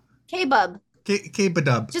 KBW? K-bub.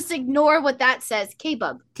 K-badub. Just ignore what that says.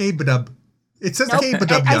 K-bub. K-badub. It says nope.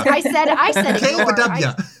 K-badub. I said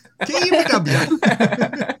K-badub.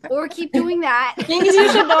 K-badub. Or keep doing that. Things you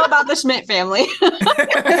should know about the Schmidt family.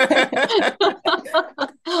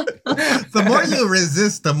 The more you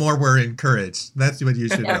resist, the more we're encouraged. That's what you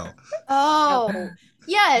should know. Oh.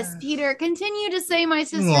 Yes, Peter, continue to say my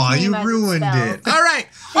sister's name. Aw, you ruined it. All right.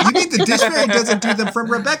 You mean the dish fairy doesn't do them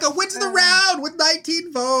from Rebecca wins the round with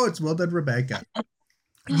 19 votes. Well done, Rebecca.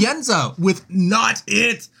 Yenza with not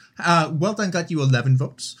it. Well done, got you 11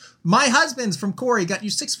 votes. My husband's from Corey got you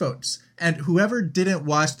 6 votes. And whoever didn't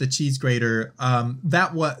wash the cheese grater,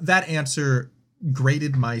 that answer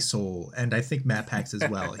grated my soul. And I think Matt Pax as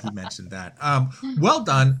well. He mentioned that. Well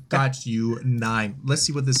done. Got you 9. Let's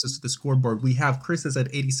see what this is to the scoreboard. We have Chris is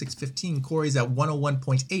at 86.15. Corey's at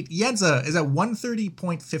 101.8. Yenza is at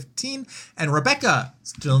 130.15. And Rebecca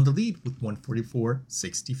still in the lead with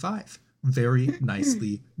 144.65. Very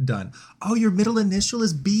nicely done. Oh, your middle initial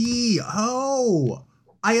is B. Oh,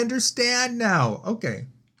 I understand now. Okay.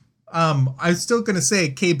 I'm still going to say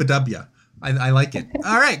KBW. I like it.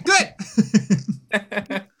 All right, good.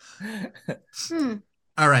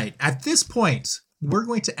 All right, at this point, we're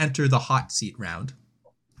going to enter the hot seat round,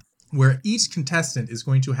 where each contestant is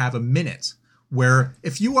going to have a minute where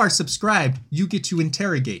if you are subscribed, you get to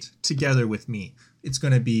interrogate together with me. It's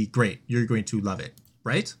going to be great. You're going to love it,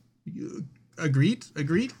 right? Agreed?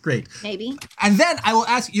 Great. Maybe. And then I will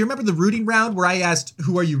ask, you remember the rooting round where I asked,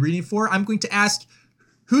 who are you rooting for? I'm going to ask,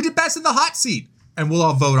 who did best in the hot seat? And we'll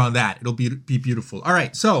all vote on that. It'll be beautiful. All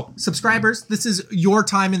right, so subscribers, this is your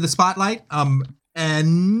time in the spotlight.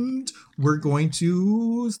 And we're going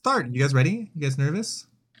to start. You guys ready? You guys nervous?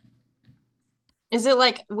 Is it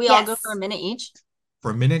like we all go for a minute each?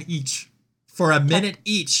 For a minute each. For a minute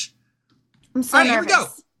each. I'm so nervous. Here we go.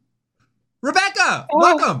 Rebecca,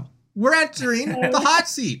 welcome. We're entering the hot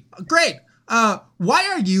seat. Great. Why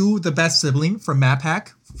are you the best sibling from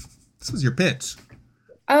MapHack? This was your pitch.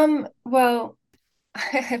 Well,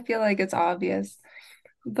 I feel like it's obvious,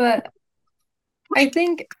 but I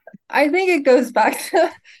think it goes back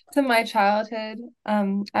to my childhood.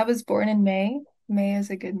 I was born in May. May is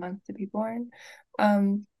a good month to be born.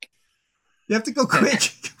 You have to go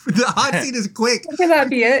quick. The hot seat is quick. Can that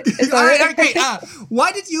be it? All right, okay.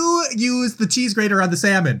 Why did you use the cheese grater on the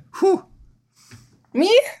salmon? Whew.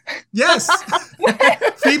 Me? Yes.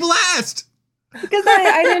 People asked. Because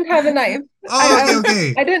I didn't have a knife. Oh,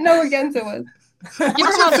 okay. I didn't know where Yenza was.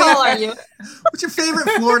 How tall are you? What's your favorite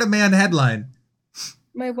Florida man headline?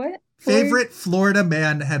 My what? Favorite Florida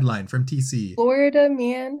man headline from TC. Florida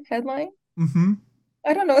man headline? Mm-hmm.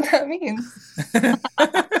 I don't know what that means.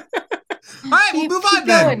 All right, we'll move on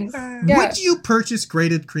then. Yeah. Would you purchase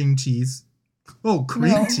grated cream cheese? Oh,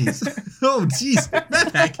 cream cheese. Oh, jeez.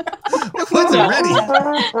 I wasn't ready.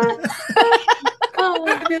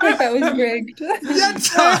 I feel like that was rigged.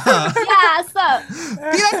 Yenza! Yeah, so.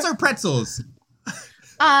 Peanuts or pretzels?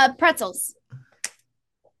 Pretzels.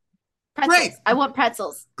 Great. I want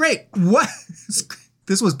pretzels. Great. What?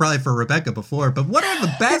 This was probably for Rebecca before, but what are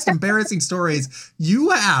the best embarrassing stories you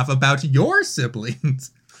have about your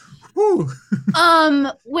siblings? Whew.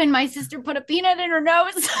 When my sister put a peanut in her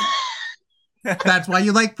nose. That's why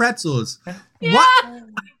you like pretzels. Yeah.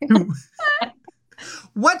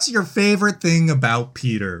 What's your favorite thing about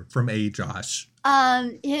Peter from A. Josh?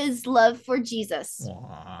 His love for Jesus.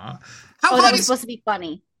 Aww. That was supposed to be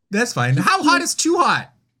funny. That's fine. How hot is too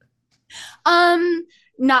hot?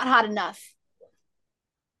 Not hot enough.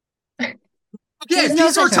 Okay,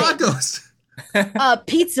 There's no pizza or such thing. tacos?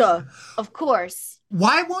 Pizza, of course.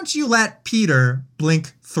 Why won't you let Peter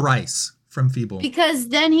blink thrice from Feeble? Because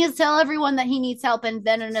then he'll tell everyone that he needs help, and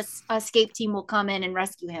then an escape team will come in and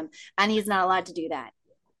rescue him, and he's not allowed to do that.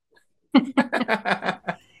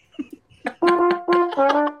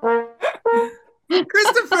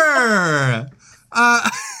 Christopher!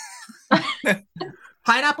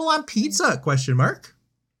 Pineapple on pizza, question mark.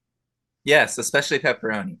 Yes, especially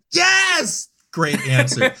pepperoni. Yes! Great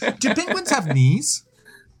answer. Do penguins have knees?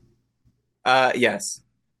 Yes.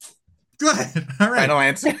 Good. All right. Final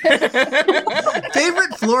answer.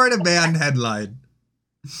 Favorite Florida man headline?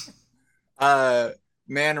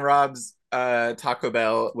 Man robs Taco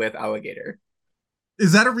Bell with alligator.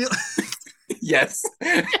 Is that a real... Yes.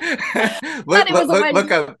 It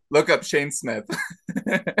look up Shane Smith.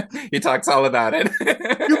 He talks all about it.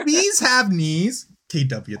 Do bees have knees?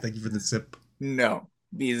 KW, thank you for the sip. No,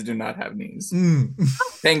 bees do not have knees. Mm.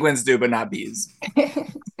 Penguins do, but not bees.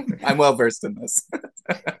 I'm well versed in this.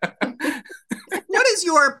 What is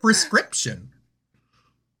your prescription?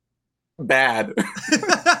 Bad.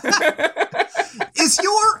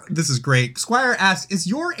 This is great. Squire asks, is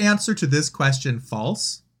your answer to this question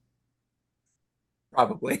false?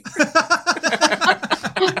 Probably.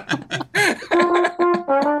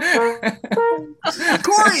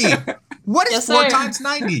 Corey, what is Yes, 4 sir. times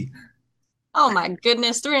 90? Oh my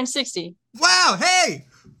goodness, 360. Wow, hey!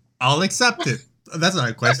 I'll accept it. That's not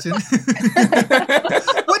a question.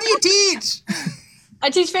 What do you teach? I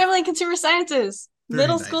teach family and consumer sciences. Very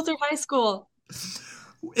Middle nice. school through high school.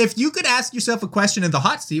 If you could ask yourself a question in the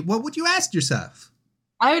hot seat, what would you ask yourself?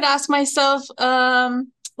 I would ask myself,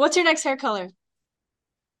 what's your next hair color?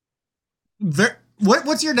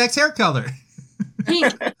 What's your next hair color?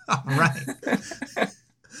 Pink. All right.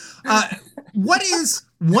 What is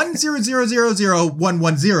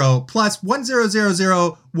 100000110 plus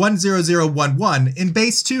 1000100011 in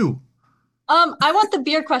base 2? I want the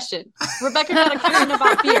beer question. Rebecca got a question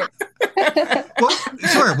about beer. Well,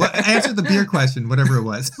 sure. Answer the beer question, whatever it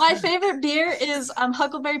was. My favorite beer is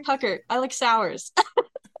Huckleberry Pucker. I like sours.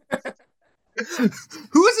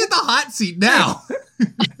 Who's in the hot seat now?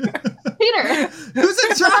 Peter. Who's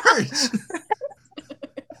in charge?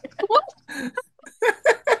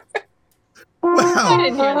 I Wow.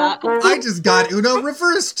 didn't hear that. I just got Uno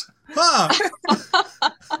reversed. Huh.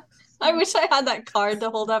 I wish I had that card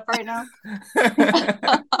to hold up right now.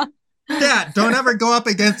 Yeah, don't ever go up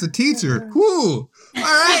against a teacher. Whoo. All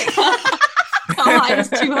right. How high is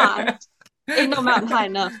too high? Ain't no mountain high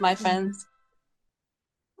enough, my friends.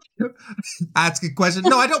 Ask a question.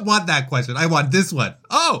 No, I don't want that question. I want this one.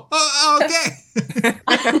 Oh, okay.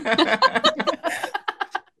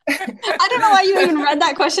 I don't know why you even read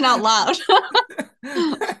that question out loud.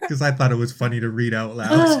 Because I thought it was funny to read out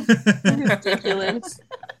loud. Ridiculous.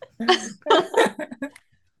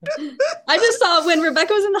 I just saw when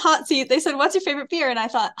Rebecca was in the hot seat, they said, "What's your favorite beer?" And I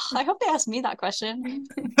thought, I hope they asked me that question.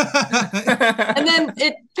 And then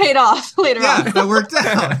it paid off later Yeah, on. that worked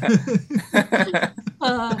out. I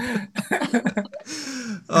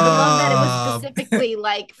love that it was specifically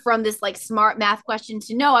like from this like smart math question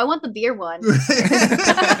to no, I want the beer one. To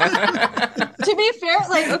be fair,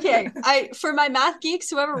 like, okay, for my math geeks,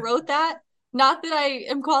 whoever wrote that, not that I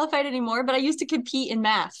am qualified anymore, but I used to compete in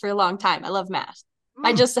math for a long time. I love math.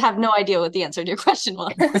 I just have no idea what the answer to your question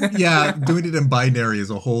was. Yeah, doing it in binary is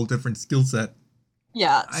a whole different skill set.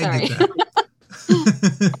 Yeah, sorry. I get that.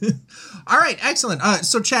 All right, excellent.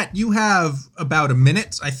 So, chat, you have about a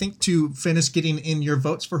minute, I think, to finish getting in your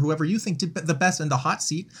votes for whoever you think did the best in the hot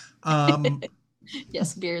seat.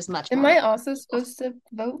 Yes, beer is much Am more. I also supposed to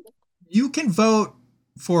vote? You can vote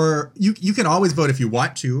for you can always vote if you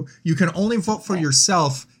want to. You can only vote for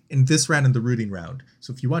yourself in this round and the rooting round.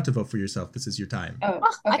 So if you want to vote for yourself, this is your time. Oh,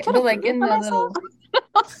 I okay. could But like in the myself. little,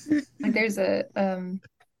 like there's a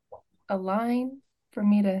line for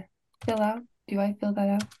me to fill out. Do I fill that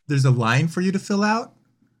out? There's a line for you to fill out.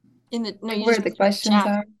 You Where just the questions chat.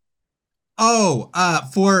 are? Oh,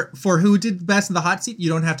 for who did best in the hot seat, you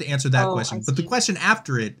don't have to answer that Oh, question. I But the see. question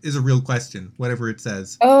after it is a real question, whatever it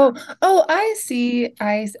says. Oh, I see.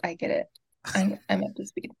 I get it. I'm up to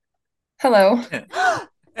speed. Hello.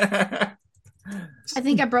 I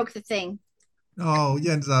think I broke the thing. Oh,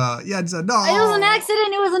 Yenza, no. It was an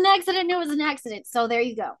accident. It was an accident. It was an accident. So there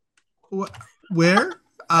you go. Where?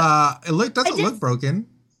 It doesn't look broken.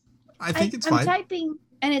 I think it's I'm fine. typing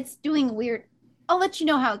and it's doing weird. I'll let you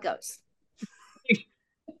know how it goes.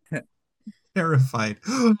 Terrified.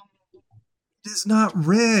 It is not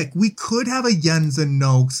Rick. We could have a Yenza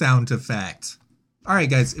no sound effect. All right,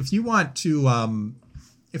 guys, if you want to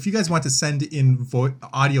if you guys want to send in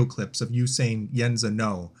audio clips of you saying Yenza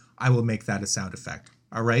no, I will make that a sound effect.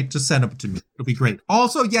 All right, just send them to me. It'll be great.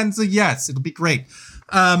 Also, Yenza yes, it'll be great.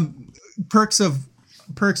 Perks of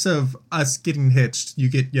us getting hitched. You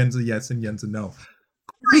get Yenza yes and Yenza no.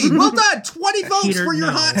 Great, well done. 20 votes Peter, for your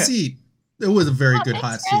no. hot seat. It was a very good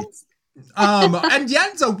hot seat. And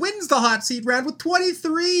Yenza wins the hot seat round with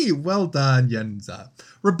 23. Well done, Yenza.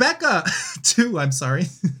 Rebecca, 2. I'm sorry.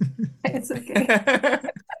 It's okay.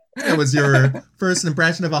 That was your first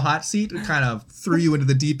impression of a hot seat. It kind of threw you into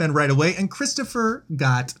the deep end right away. And Christopher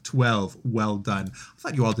got 12. Well done. I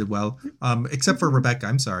thought you all did well, except for Rebecca.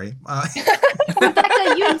 I'm sorry.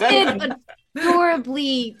 Rebecca, you did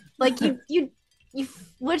adorably. Like you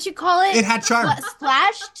what'd you call it? It had charm.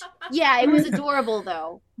 Splashed? Yeah, it was adorable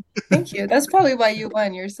though. Thank you. That's probably why you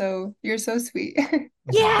won. You're so sweet.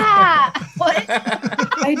 Yeah. What?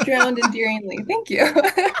 I drowned endearingly. Thank you.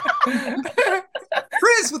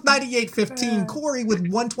 Chris with 98.15, Corey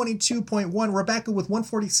with 122.1, Rebecca with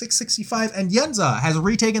 146.65, and Yenza has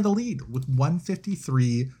retaken the lead with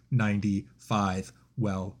 153.95.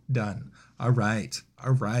 Well done. All right.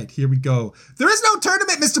 Here we go. There is no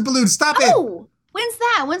tournament, Mr. Balloon. Stop it. Oh, when's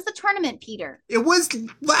that? When's the tournament, Peter? It was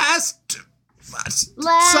last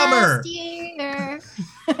summer. Year.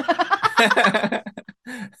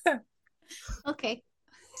 Okay.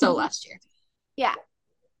 So last year. Yeah.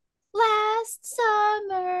 Last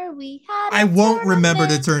summer we had I won't remember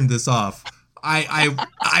to turn this off. I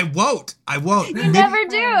won't. You never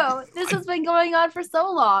do. This has been going on for so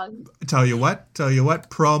long. Tell you what.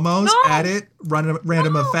 Promos, No. edit,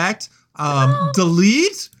 random effect,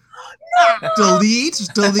 delete. Delete.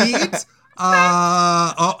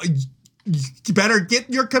 You better get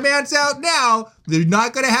your commands out now. They're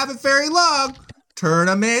not going to have it very long.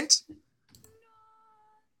 Tournament.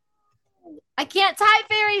 I can't type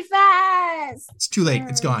very fast. It's too late.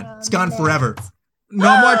 It's gone. It's gone forever.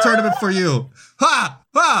 No more tournament for you. Ha!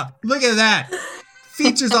 Look at that.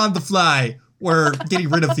 Features on the fly. We're getting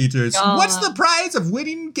rid of features. What's the prize of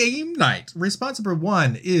winning game night? Response number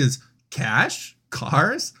 1 is cash,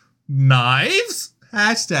 cars, knives.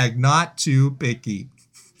 Hashtag not too picky.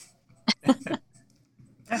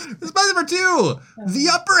 Response number 2, the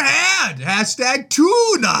upper hand. Hashtag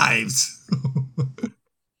 2 knives.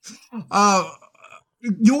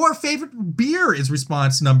 Your favorite beer is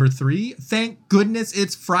response number 3. Thank goodness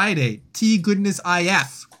it's Friday. T goodness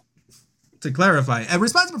IF. To clarify. And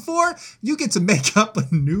response number 4, you get to make up a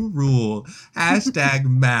new rule. Hashtag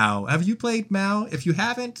Mao. Have you played Mao? If you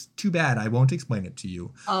haven't, too bad. I won't explain it to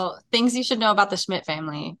you. Oh, things you should know about the Schmidt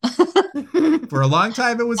family. For a long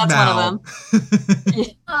time, it was That's Mao. one of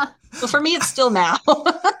them. Well, for me, it's still Mao.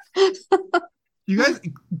 You guys,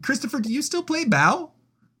 Christopher, do you still play Mao?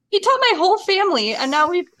 He taught my whole family, and now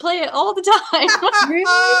we play it all the time.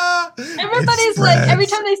 Everybody's like, every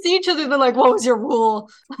time they see each other, they're like, what was your rule?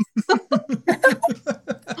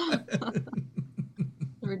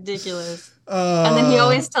 Ridiculous. And then he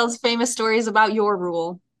always tells famous stories about your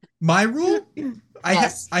rule. My rule?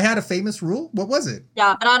 Yes. I had a famous rule? What was it?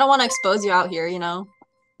 Yeah, but I don't want to expose you out here, you know?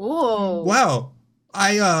 Whoa. Wow.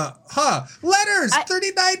 Letters,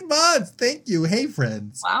 39 months. Thank you. Hey,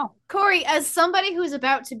 friends. Wow. Corey, as somebody who's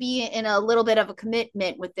about to be in a little bit of a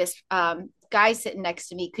commitment with this guy sitting next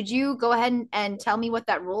to me, could you go ahead and tell me what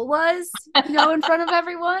that rule was, in front of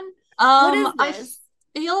everyone? What is this?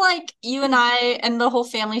 I feel like you and I and the whole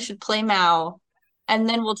family should play Mao, and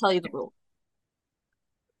then we'll tell you the rule.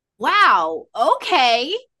 Wow.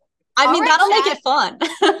 Okay. I mean, right, that'll Chad. make it fun.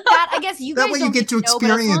 That, I guess you That guys way don't you get to know, but as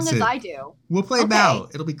long experience as it. I do. We'll play Okay. Mao.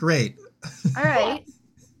 It'll be great. All right.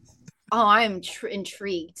 Oh, I'm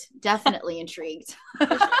intrigued. Definitely intrigued.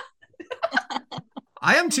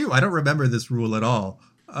 I am too. I don't remember this rule at all.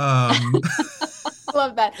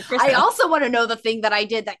 Love that. I also want to know the thing that I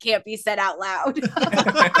did that can't be said out loud.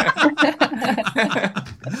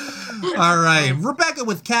 All right. Rebecca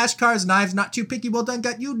with cash, cars, knives, not too picky. Well done.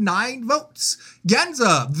 Got you 9 votes.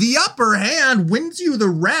 Yenza, the upper hand, wins you the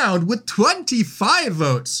round with 25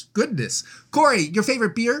 votes. Goodness. Corey, your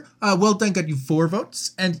favorite beer. Well done. Got you 4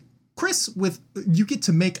 votes. And Chris, with you get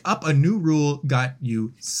to make up a new rule, got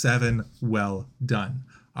you 7. Well done.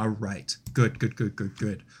 All right. Good. Great.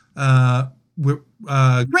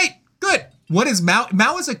 Good. What is Mao?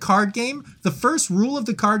 Mao is a card game. The first rule of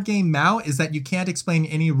the card game Mao is that you can't explain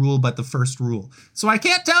any rule but the first rule. So I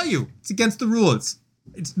can't tell you. It's against the rules.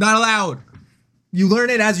 It's not allowed. You learn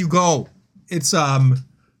it as you go. It's a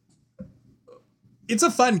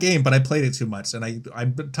fun game, but I played it too much and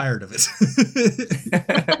I'm tired of it.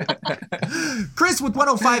 Chris with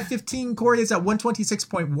 105.15, Corey is at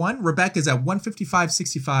 126.1, Rebecca is at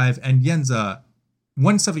 155.65, and Yenza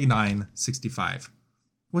 179.65.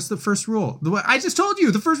 What's the first rule? I just told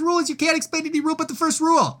you. The first rule is you can't explain any rule but the first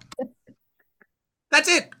rule. That's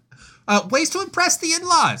it. Ways to impress the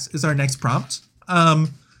in-laws is our next prompt.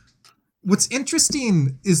 What's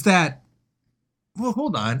interesting is that, well,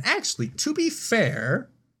 hold on. Actually, to be fair,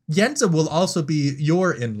 Yenza will also be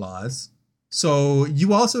your in-laws. So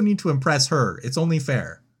you also need to impress her. It's only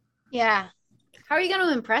fair. Yeah. How are you going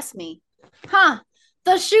to impress me? Huh.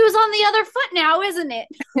 The shoe's on the other foot now, isn't it?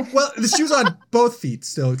 Well, the shoe's on both feet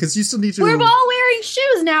still, because you still need to... We're all wearing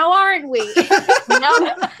shoes now, aren't we? now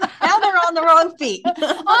they're on the wrong feet.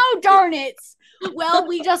 Oh, darn it. Well,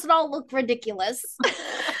 we just all look ridiculous. I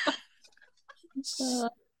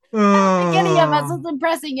don't think any of us is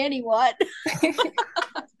impressing anyone.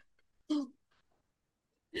 All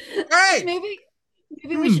right. Maybe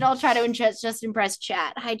we should all try to impress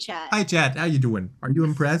chat. Hi, chat. Hi, chat. How you doing? Are you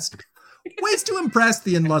impressed? Ways to impress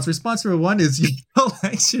the in-laws. Response number 1 is your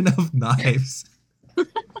collection of knives.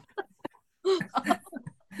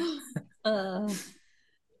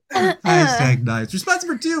 Hashtag knives. Response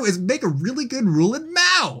number 2 is make a really good rule in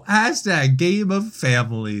Mao. Hashtag game of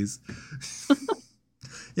families.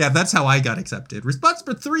 Yeah, that's how I got accepted. Response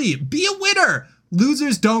number 3, be a winner.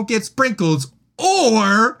 Losers don't get sprinkles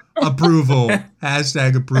or approval.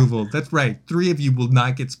 Hashtag approval. That's right. 3 of you will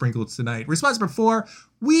not get sprinkles tonight. Response number 4,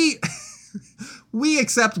 we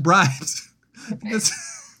accept bribes.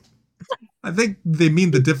 I think they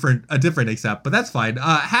mean a different accept, but that's fine.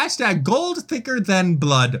 Hashtag gold thicker than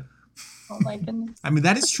blood. Oh my goodness. I mean,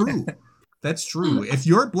 that is true. That's true. If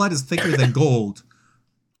your blood is thicker than gold,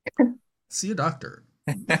 see a doctor.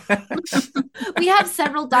 We have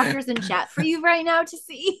several doctors in chat for you right now to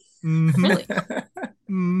see. Mm-hmm. Really?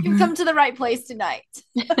 Mm-hmm. You've come to the right place tonight.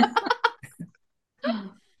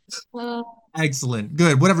 Excellent.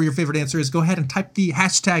 Good. Whatever your favorite answer is, go ahead and type the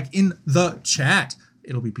hashtag in the chat.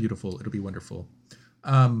 It'll be beautiful. It'll be wonderful.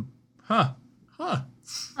 Oh,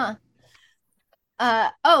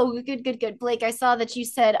 good. Blake, I saw that you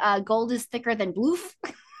said gold is thicker than bloof.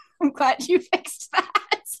 I'm glad you fixed that.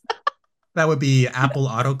 That would be Apple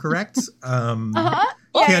autocorrect. Yeah,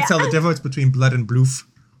 Can't tell the difference between blood and bloof.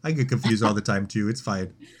 I get confused all the time too. It's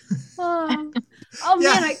fine. Oh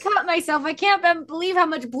Yeah. man, I caught myself. I can't believe how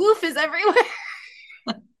much bloof is everywhere.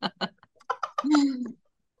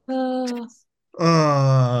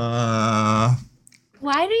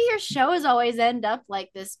 Why do your shows always end up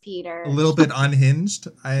like this, Peter? A little bit unhinged.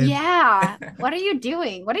 Yeah. What are you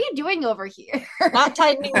doing? What are you doing over here? Not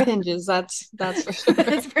tightening the hinges. That's for sure.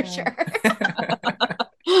 That's for sure.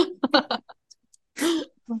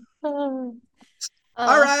 All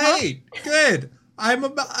right. Good. I'm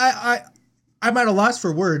at a loss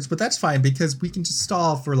for words, but that's fine because we can just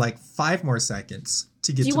stall for like 5 more seconds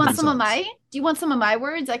to get. Do you want some of my? Do you want some of my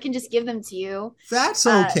words? I can just give them to you. That's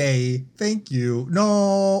okay. Thank you.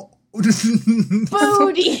 No.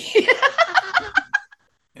 Booty.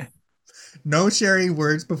 No sharing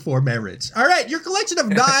words before marriage. All right, your collection of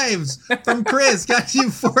knives from Chris got you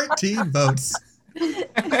 14 votes.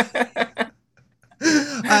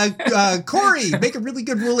 Corey, make a really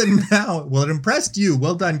good rule in now. Well, it impressed you.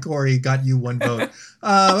 Well done, Corey. Got you 1 vote.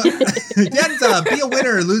 Yenza, be a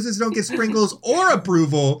winner. Losers don't get sprinkles or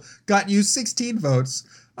approval. Got you 16 votes.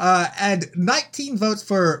 And 19 votes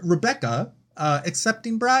for Rebecca,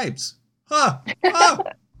 accepting bribes. Huh. Oh,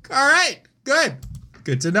 all right. Good.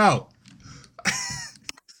 Good to know.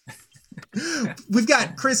 We've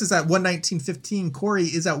got Chris is at 119.15, Corey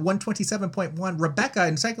is at 127.1, Rebecca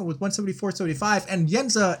in second with 174.75, and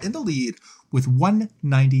Yenza in the lead with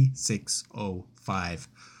 196.05.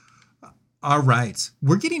 All right,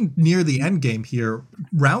 we're getting near the end game here.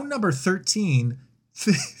 Round number 13.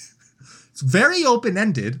 It's very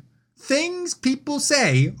open-ended. Things people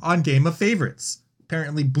say on Game of Favorites.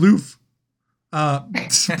 Apparently, bloof.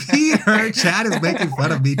 Peter, Chad is making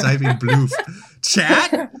fun of me typing bloof.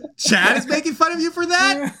 Chad is making fun of you for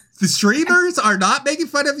that? The streamers are not making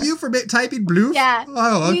fun of you for typing bloof? Yeah.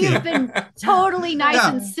 Oh, okay. We've been totally nice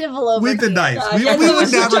and civil over We've been here. nice. We would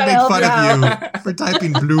never make fun of you for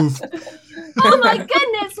typing bloof. Oh my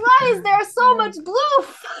goodness, why is there so much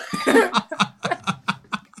bloof?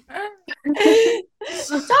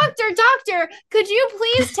 Doctor, could you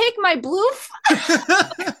please take my bloof?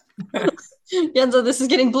 Yenza, this is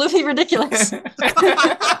getting bloofy ridiculous.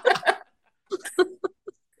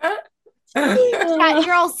 Kat,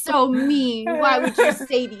 you're all so mean. Why would you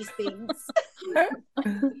say these things?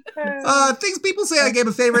 Things people say on Game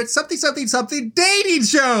of Favorites. Something dating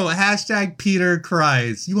show. Hashtag Peter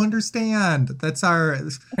cries. You understand. That's our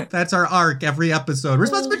arc every episode.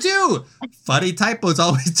 Response number 2. Funny typos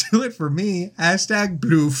always do it for me. Hashtag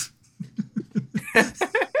bloof.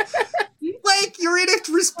 Blake, you're in it.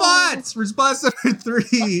 Response. Response number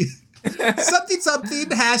 3. Something,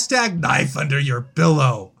 hashtag knife under your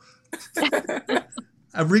pillow.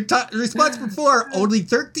 Response number 4, only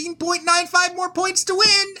 13.95 more points to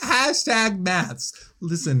win. Hashtag maths.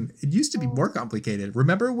 Listen, it used to be more complicated.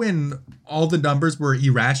 Remember when all the numbers were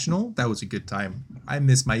irrational? That was a good time. I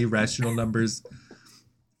miss my irrational numbers.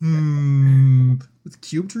 With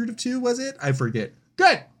cubed root of 2, was it? I forget.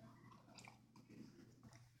 Good.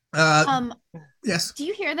 Yes. Do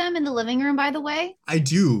you hear them in the living room, by the way? I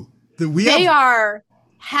do. They are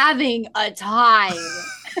having a time.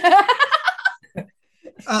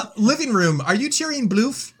 Living room. Are you cheering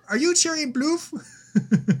Bloof? Are you cheering Bloof?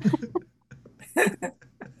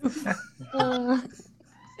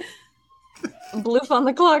 Bloof on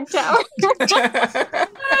the clock tower.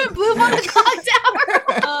 Bloof on the clock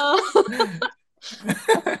tower.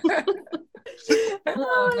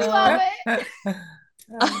 I love it.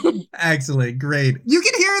 Excellent. Great. You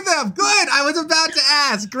can hear them. Good. I was about to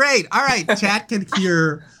ask. Great. All right. Chat can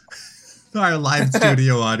hear our live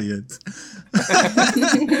studio audience.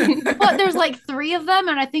 But there's like 3 of them,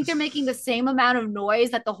 and I think they're making the same amount of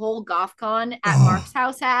noise that the whole GothCon at Mark's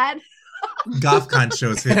house had. GothCon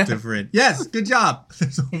shows hit different. Yes, good job.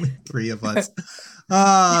 There's only 3 of us.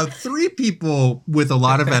 3 people with a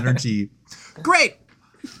lot of energy. Great.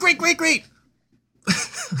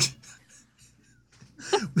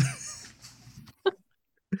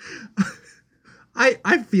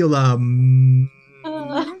 I feel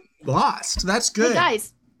lost. That's good. Hey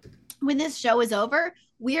guys, when this show is over,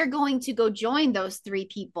 we are going to go join those 3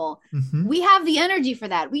 people. Mm-hmm. We have the energy for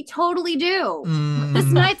that. We totally do. This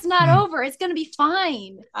night's not over. It's going to be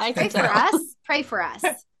fine. Pray for us. Pray for us.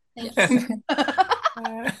 Thank you.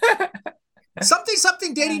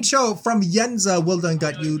 Something dating show from Yenza. Well done,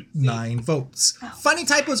 got you 9 votes. Funny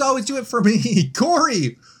typos always do it for me.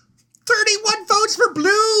 Corey, 31 votes for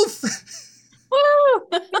Bloof. Woo!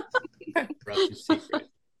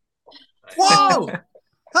 Whoa!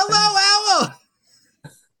 Hello, Owl.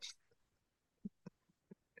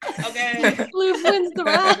 Okay. Bloof wins the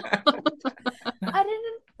round. I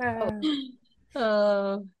didn't.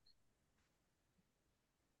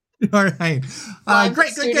 All right.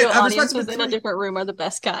 Great. Audiences in a different room are the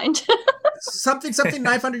best kind. Something,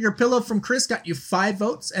 knife under your pillow from Chris got you 5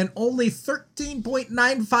 votes, and only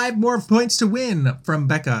 13.95 more points to win from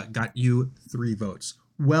Becca got you 3 votes.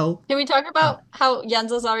 Well, can we talk about how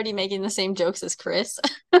Yenza's already making the same jokes as Chris?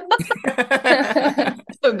 So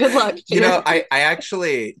good luck. You know, I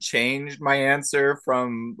actually changed my answer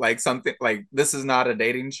from like something like this is not a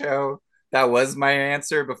dating show. That was my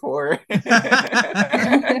answer before.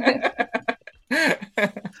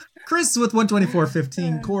 Chris with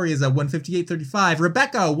 124.15, Corey is at 158.35,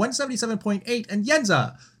 Rebecca 177.8, and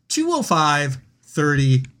Yenza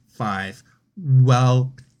 205.35.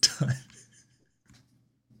 Well done.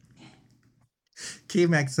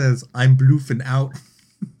 K-Max says, I'm bloofing out.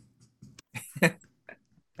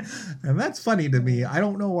 And that's funny to me. I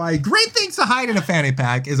don't know why. Great things to hide in a fanny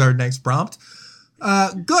pack is our next prompt.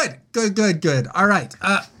 Good. All right.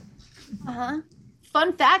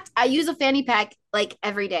 Fun fact, I use a fanny pack like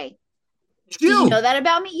every day. Do you know that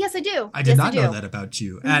about me? Yes, I do. I did not know that about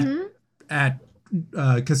you. At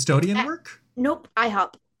custodian work? Nope,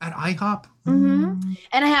 IHOP. At IHOP? Mm-hmm.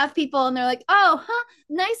 And I have people and they're like, oh,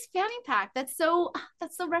 nice fanny pack. That's so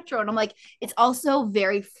retro. And I'm like, it's also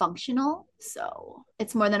very functional. So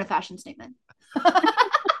it's more than a fashion statement.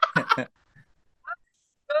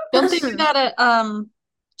 Don't they do that at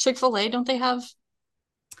Chick-fil-A? Don't they have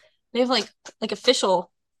like official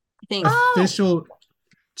things? Official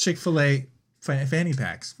Chick-fil-A fanny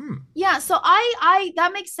packs. Yeah, so I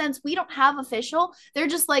that makes sense. We don't have official. They're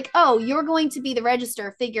just like, oh, you're going to be the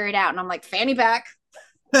register, figure it out. And I'm like, fanny pack.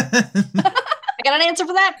 I got an answer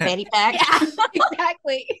for that. Fanny pack. Yeah,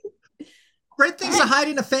 exactly. Great things to hide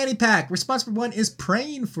in a fanny pack. Response number 1 is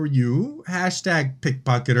praying for you. Hashtag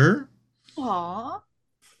pickpocketer. Aww.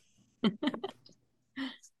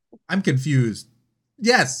 I'm confused.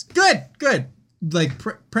 Yes, good. Like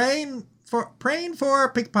praying for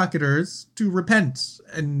pickpocketers to repent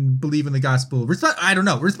and believe in the gospel. I don't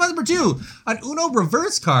know. Response number 2, an Uno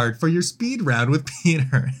reverse card for your speed round with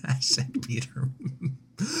Peter. Hashtag Peter.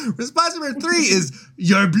 Response number 3 is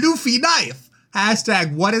your bloofy knife.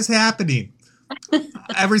 Hashtag what is happening.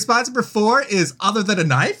 And response number 4 is other than a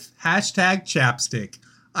knife. Hashtag chapstick.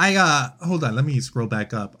 Hold on, let me scroll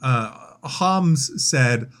back up. Homs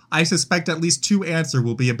said, I suspect at least 2 answer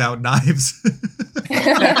will be about knives.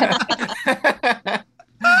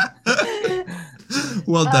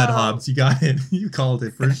 Well done, Hobbs. You got it. You called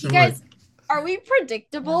it for sure. You guys, Are we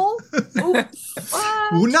predictable? Oops.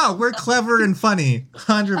 No, we're clever and funny.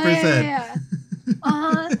 100%. Yeah.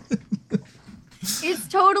 It's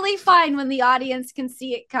totally fine when the audience can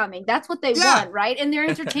see it coming. That's what they want, right? In their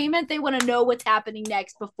entertainment, they want to know what's happening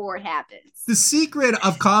next before it happens. The secret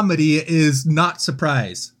of comedy is not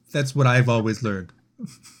surprise. That's what I've always learned.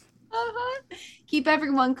 Keep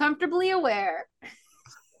everyone comfortably aware.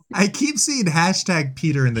 I keep seeing hashtag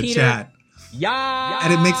Peter in the chat. Yeah.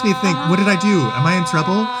 And it makes me think, what did I do? Am I in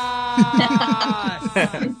trouble?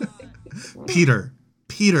 Peter.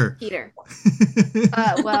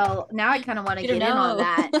 Well, now I kind of want to get in on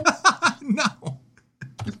that. No.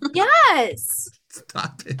 Yes.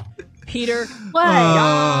 Stop it. Peter. What?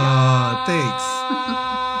 Thanks.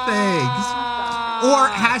 Or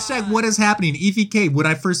hashtag what is happening? EVK, when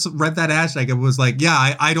I first read that hashtag, it was like,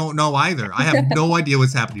 yeah, I don't know either. I have no idea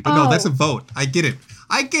what's happening. But no, that's a vote. I get it.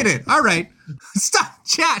 All right. Stop,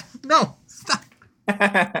 chat. No, stop.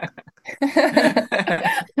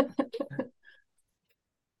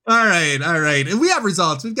 All right. And we have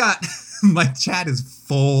results. We've got, my chat is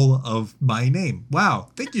full of my name. Wow.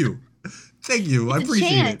 Thank you. I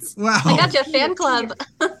appreciate it. Wow. I got you a fan club.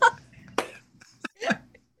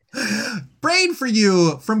 Brain for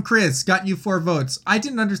you from Chris got you 4 votes. I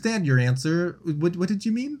didn't understand your answer. What did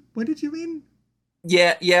you mean?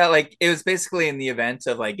 Yeah, like it was basically in the event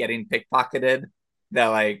of like getting pickpocketed that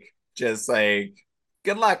like just like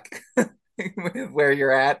good luck with where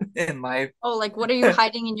you're at in life. Oh, like what are you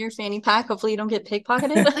hiding in your fanny pack? Hopefully you don't get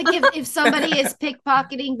pickpocketed. Like if somebody is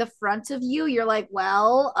pickpocketing the front of you, you're like,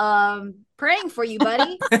 well, praying for you,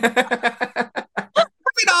 buddy.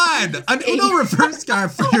 On an Uno reverse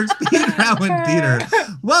card for your speed round with Peter.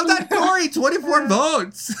 Well done, Corey. 24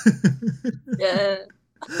 votes. Yeah.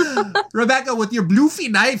 Rebecca, with your bloofy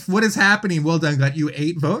knife, what is happening? Well done, got you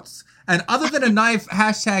 8 votes. And other than a knife,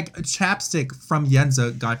 hashtag chapstick from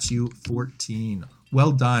Yenza got you 14.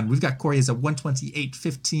 Well done. We've got Corey is at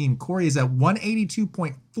 128.15. Corey is at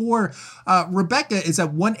 182.4. Rebecca is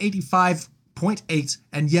at 185.8,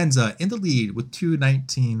 and Yenza in the lead with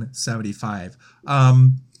 219.75.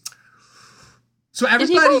 So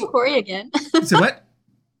everybody. Did you call Corey again? So what?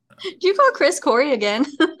 Did you call Chris Corey again?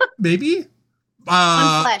 Maybe.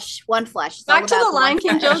 One flesh. Back to the Lion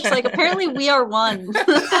King jokes. Like apparently we are one.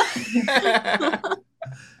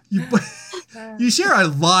 You share a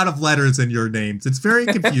lot of letters in your names. It's very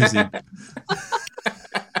confusing.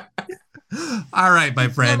 All right, my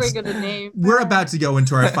friends. We're about to go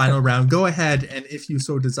into our final round. Go ahead and, if you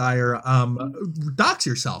so desire, dox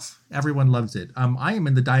yourself. Everyone loves it. I am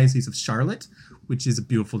in the Diocese of Charlotte, which is a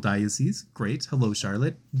beautiful diocese. Great. Hello,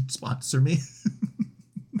 Charlotte. Sponsor me.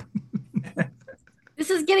 This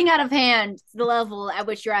is getting out of hand to the level at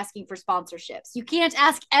which you're asking for sponsorships. You can't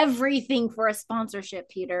ask everything for a sponsorship,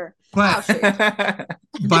 Peter. But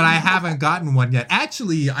I haven't gotten one yet.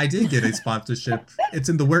 Actually, I did get a sponsorship. It's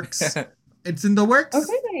in the works. Okay.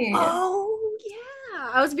 Oh, yeah.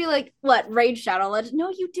 I was be like, what? Raid Shadow Legend? No,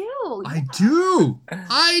 you do. I do.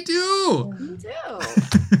 You do.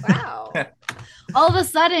 Wow. All of a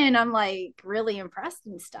sudden, I'm like really impressed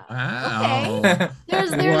and stuff. Wow. Okay.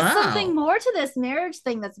 There's something more to this marriage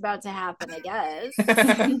thing that's about to happen, I guess.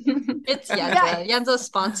 It's Yenza. Yenza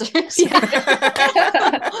sponsors.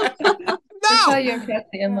 No. That's how you impress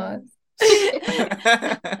the in-laws.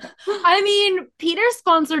 I mean, Peter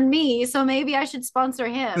sponsored me, so maybe I should sponsor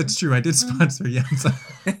him. That's true. I did sponsor Yenza.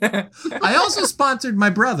 I also sponsored my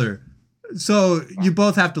brother. So you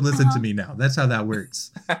both have to listen to me now. That's how that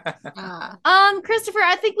works. Christopher,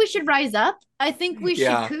 I think we should rise up. I think we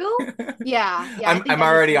should cool. Yeah. I'm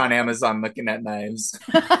already on Amazon looking at knives.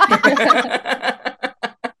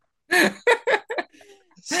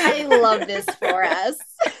 I love this for us.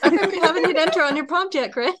 You haven't hit enter on your prompt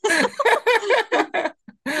yet, Chris.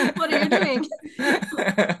 What are you doing?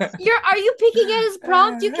 Are you peeking at his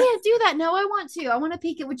prompt? You can't do that. No, I want to. I want to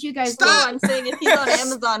peek at what you guys do. I'm saying if he's on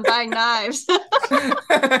Amazon buying knives.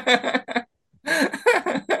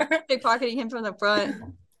 Pickpocketing him from the front.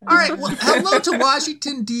 All right. Well, hello to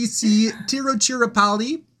Washington, D.C.,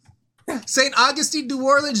 Tiruchirappalli, St. Augustine, New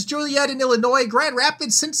Orleans, Joliet in Illinois, Grand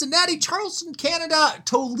Rapids, Cincinnati, Charleston, Canada,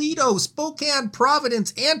 Toledo, Spokane,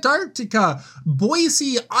 Providence, Antarctica,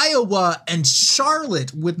 Boise, Iowa, and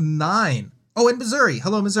Charlotte with 9. Oh, and Missouri.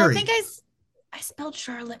 Hello, Missouri. I think I spelled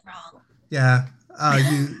Charlotte wrong. Yeah,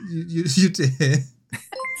 you did.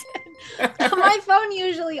 My phone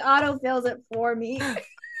usually autofills it for me.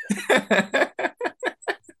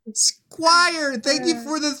 Squire, thank you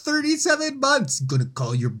for the 37 months. Gonna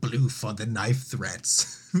call your bloof on the knife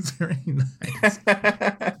threats. Very nice.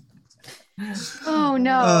 Oh,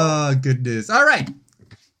 no. Oh, goodness. All right.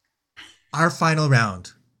 Our final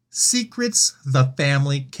round. Secrets the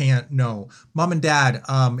family can't know. Mom and Dad,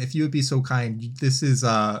 if you would be so kind, this is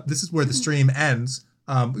where the stream ends.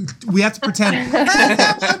 We have to pretend. Hey,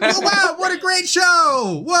 wow, what a great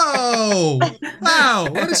show! Whoa, wow,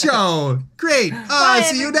 what a show! Great. Bye,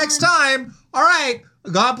 See you next time. All right.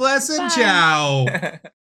 God bless and Bye. ciao.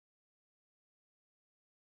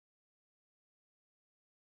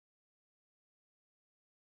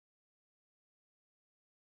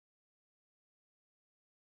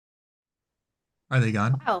 Are they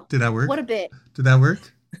gone? Wow. Did that work? What a bit. Did that work?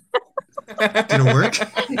 Did it work?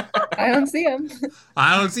 I don't see him.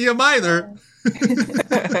 I don't see him either.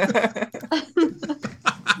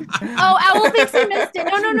 Oh, Owl thinks he missed it.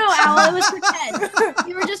 No, Owl. It was pretend.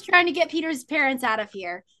 We were just trying to get Peter's parents out of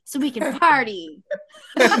here so we can party.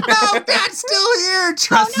 No, Dad's still here.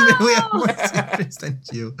 Trust me, we have more secrets than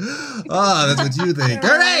you. Oh, that's what you think.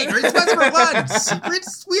 All right, response number 1.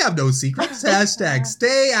 Secrets? We have no secrets. Hashtag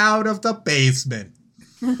stay out of the basement.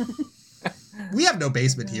 We have no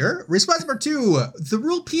basement here. Response number 2. The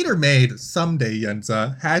rule Peter made someday,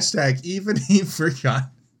 Yenza. Hashtag even he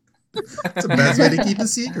forgot. It's the best way to keep a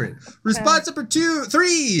secret. Response number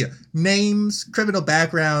 3. Names, criminal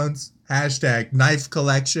backgrounds, hashtag knife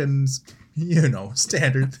collections. You know,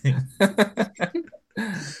 standard thing.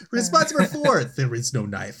 Response number 4. There is no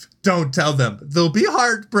knife. Don't tell them. They'll be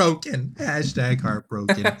heartbroken. Hashtag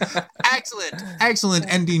heartbroken. Excellent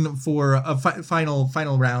ending for a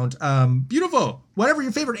final round. Beautiful. Whatever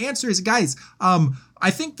your favorite answer is, guys.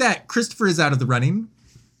 I think that Christopher is out of the running.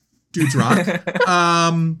 Dudes rock.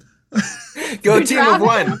 Go team of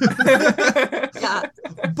 1. Yeah.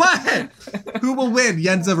 But who will win,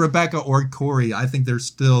 Yenza, Rebecca, or Corey? I think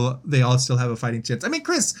they all still have a fighting chance. I mean,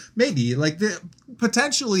 Chris, maybe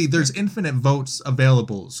potentially there's infinite votes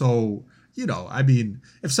available. So, you know, I mean,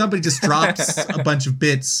 if somebody just drops a bunch of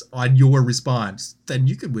bits on your response, then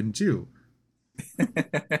you could win too.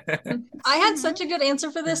 I had such a good answer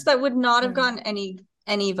for this that would not have gotten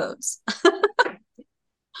any votes.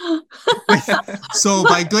 So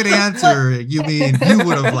by good answer, you mean you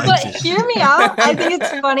would have liked it. But hear me out. I think it's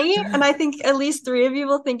funny, and I think at least 3 of you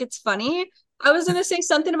will think it's funny. I was going to say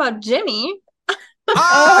something about Jimmy.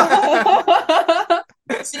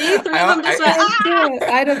 See, 3 of them just went,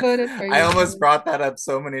 I'd have voted for you. I almost brought that up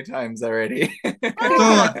so many times already.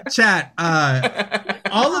 So, chat,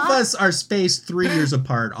 all of us are spaced 3 years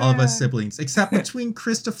apart, all of us siblings, except between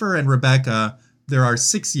Christopher and Rebecca, there are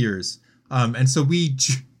 6 years. And so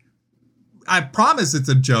I promise it's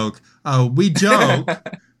a joke. We joke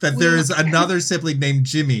that there is another sibling named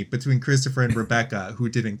Jimmy between Christopher and Rebecca who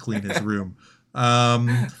didn't clean his room. All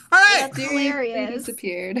right. That's hilarious.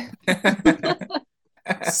 Disappeared.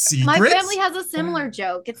 Secrets? My family has a similar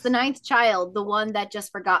joke. It's the 9th child, the one that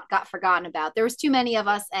just got forgotten about. There was too many of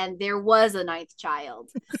us, and there was a 9th child.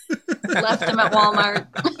 left him at Walmart.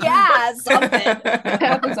 Yeah, something. It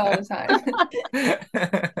happens all the time.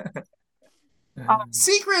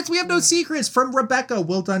 Secrets. We have no secrets from Rebecca.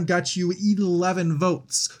 Well done, got you 11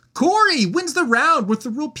 votes. Corey wins the round with the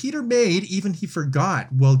rule Peter made, even he forgot.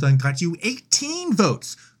 Well done, got you 18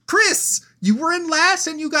 votes. Chris, you were in last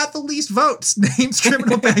and you got the least votes. Names,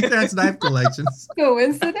 criminal backgrounds, knife collections.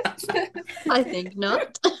 Coincidence? I think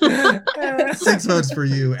not. 6 votes for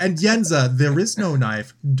you. And Yenza, there is no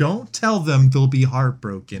knife. Don't tell them they'll be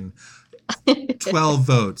heartbroken. 12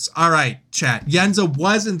 votes. All right, chat. Yenza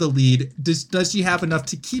was in the lead. Does she have enough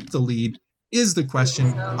to keep the lead? Is the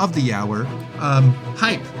question of the hour.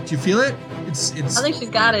 Hype. Do you feel it? It's. I think she's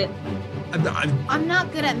got it. I'm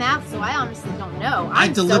not good at math, so I honestly don't know. I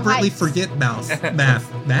deliberately so forget math. Math?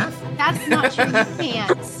 That's not true. You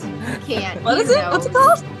can't. What is it? What's it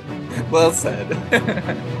called? Well said.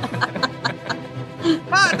 We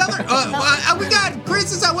got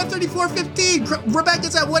Chris is at 134.15.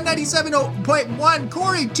 Rebecca's at 197.1.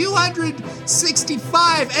 Corey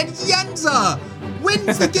 265, and Yenza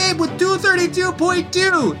wins the game with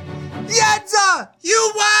 232.2. Yenza,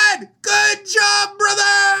 you won! Good job,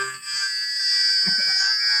 brother!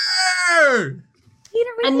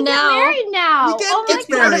 Peter, we And can now- get married now. We can Oh my get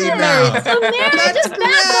married goodness. now. So marriage That's is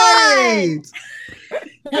back on. great!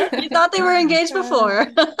 You thought they were engaged before.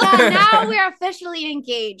 Yeah, now we're officially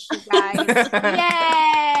engaged, you guys.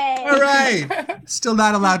 Yay! All right. Still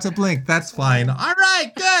not allowed to blink. That's fine. All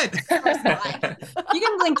right, good. You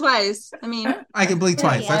can blink twice. I mean, I can blink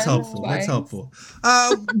twice. That's Yeah. helpful. That's Twice. helpful.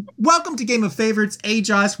 Welcome to Game of Favorites.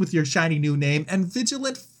 Josh with your shiny new name, and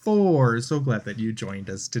Vigilant 4. So glad that you joined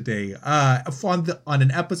us today on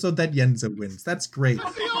an episode that Yenza wins. That's great. The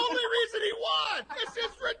only reason he won! This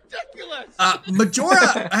is ridiculous!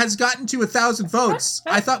 Majora has gotten to 1,000 votes.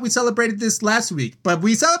 I thought we celebrated this last week, but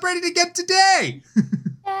we celebrated again today.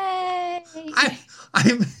 Yay!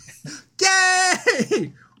 I'm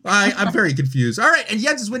yay! I'm very confused. All right, and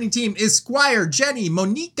Yenza's winning team is Squire, Jenny,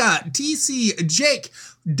 Monica, TC, Jake,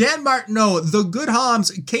 Dan Martineau, The Good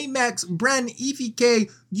Homs, K-Max, Bren, EVK,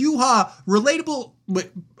 Yuha, Relatable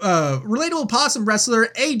Possum Wrestler,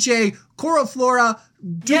 AJ, Coral Flora,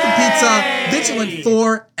 Duke Pizza, Vigilant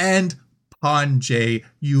 4, and Ponjay.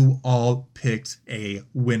 You all picked a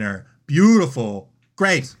winner. Beautiful.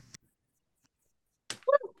 Great.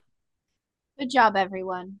 Good job,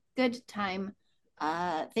 everyone. Good time.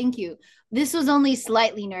 Thank you. This was only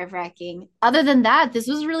slightly nerve-wracking. Other than that, this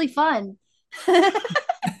was really fun.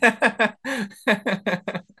 That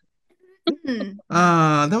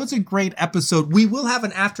was a great episode. We will have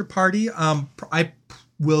an after party. I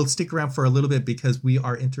will stick around for a little bit because we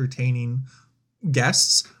are entertaining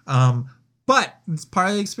guests. But it's part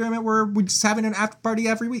of the experiment where we're just having an after party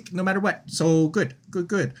every week, no matter what. So good.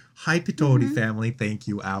 Hi, Pitodi family. Thank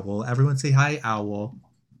you, Owl. Everyone say hi, Owl.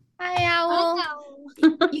 Hi, Owl.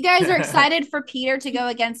 You guys are excited for Peter to go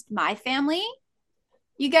against my family?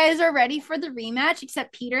 You guys are ready for the rematch,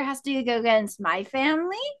 except Peter has to go against my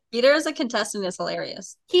family? Peter as a contestant is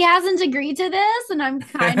hilarious. He hasn't agreed to this, and I'm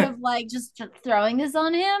kind of like just throwing this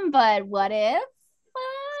on him, but what if?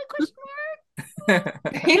 Question mark?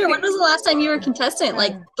 Peter, when was the last time you were a contestant?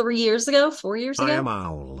 Like 3 years ago? 4 years ago? I am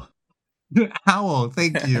Owl. Owl,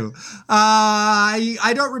 thank you.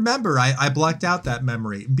 I don't remember. I blocked out that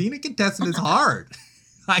memory. Being a contestant is hard.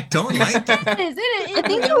 I don't like it. I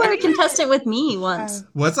think you were a contestant with me once.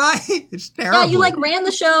 Was I? It's terrible. Yeah, you like ran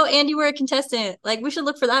the show and you were a contestant. Like, we should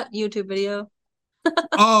look for that YouTube video.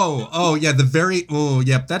 Yep,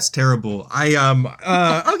 that's terrible. Okay,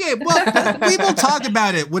 well, we will talk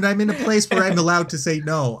about it when I'm in a place where I'm allowed to say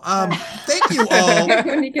no. Thank you all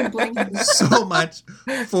so much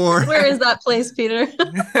for... Where is that place, Peter?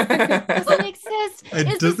 It doesn't exist.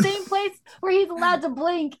 It's the same place where he's allowed to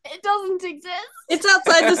blink. It doesn't exist. It's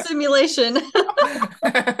outside the simulation.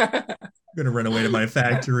 I'm going to run away to my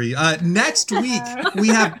factory. Next week, we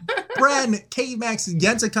have Bren, K-Max,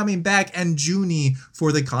 Yenza coming back, and Junie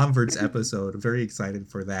for the Converts episode. I'm very excited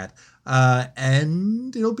for that.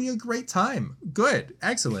 And it'll be a great time. Good.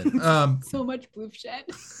 Excellent. So much boof shit.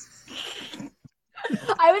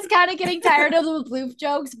 I was kind of getting tired of the boof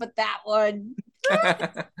jokes, but that one...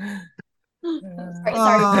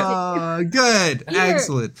 Sorry. Good. Peter,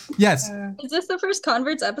 excellent. Yes. Is this the first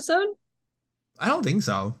Converts episode? I don't think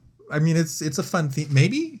so. I mean, it's a fun theme.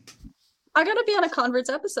 Maybe? I gotta be on a Converts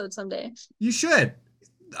episode someday. You should.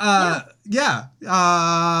 Yeah.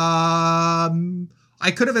 I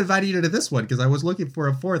could have invited you to this one because I was looking for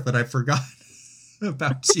a fourth and I forgot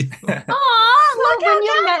about you. Aw, look when how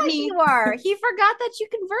you met met me. you are. He forgot that you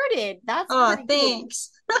converted. That's pretty thanks.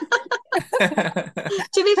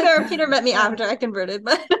 To be fair, Peter met me after I converted,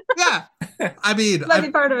 but yeah. I mean, might be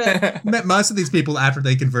part of it. Met most of these people after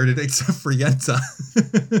they converted, except for Yenza.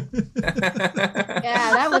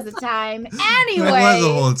 Yeah, that was a time. Anyway. That was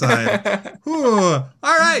a whole time. Whew.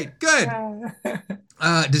 All right, good.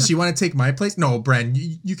 Does she want to take my place? No, Bren,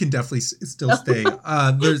 you can definitely still stay. No,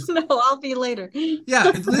 I'll be later.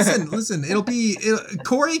 Yeah, listen.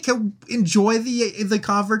 Corey can enjoy the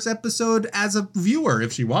Converts episode as a viewer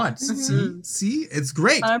if she wants. Mm-hmm. See, it's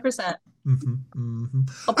great. 100%. Mm-hmm.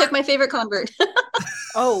 I'll pick my favorite convert.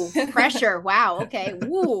 Oh, pressure. Wow. Okay.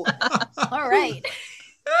 Woo. All right.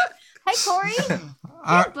 Hi, Corey.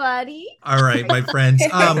 Hey, buddy. All right, my friends.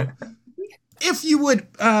 If you would,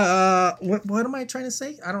 what am I trying to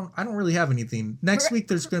say? I don't really have anything. Next week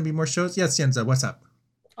there's going to be more shows. Yes, Yenza, what's up?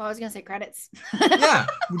 Oh, I was gonna say credits. Yeah,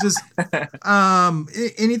 just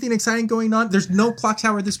anything exciting going on? There's no clock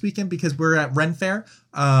tower this weekend because we're at Ren Fair.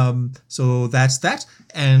 So that's that.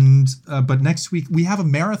 And but next week we have a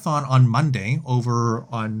marathon on Monday over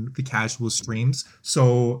on the casual streams.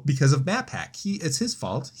 So because of Matt Pack, it's his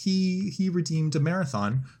fault. He redeemed a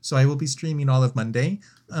marathon. So I will be streaming all of Monday.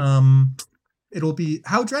 It'll be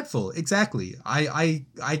how dreadful. Exactly. I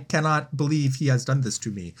cannot believe he has done this to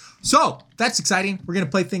me. So that's exciting. We're going to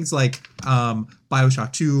play things like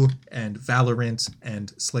BioShock 2 and Valorant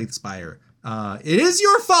and Slay the Spire. It is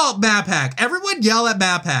your fault, Mapack. Everyone yell at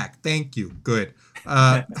Mapack. Thank you. Good.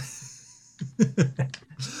 And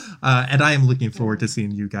I am looking forward to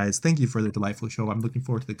seeing you guys. Thank you for the delightful show. I'm looking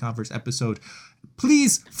forward to the Converse episode.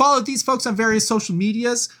 Please follow these folks on various social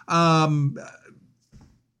medias.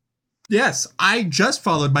 Yes, I just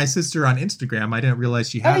followed my sister on Instagram. I didn't realize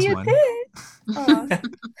she has one. Oh.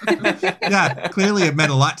 Yeah, clearly it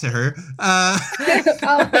meant a lot to her.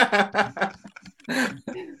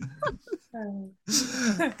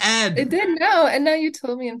 now you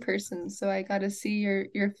told me in person, so I got to see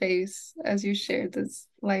your face as you shared this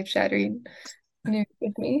life-shattering news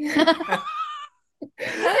with me.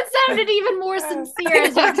 It sounded even more sincere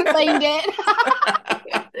as you explained it.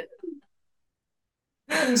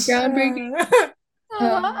 Groundbreaking.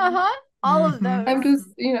 All of those. I'm just,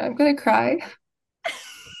 I'm gonna cry.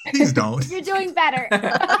 Please don't. You're doing better.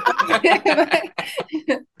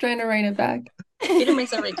 Trying to rein it back. Peter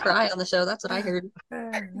makes everybody cry on the show. That's what I heard.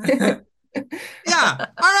 Yeah. All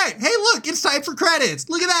right. Hey, look, it's time for credits.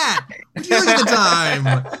 Look at that. Would you look at the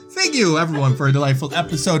time? Thank you, everyone, for a delightful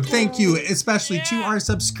episode. Thank you, especially to our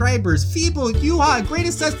subscribers, Feeble, Yuha,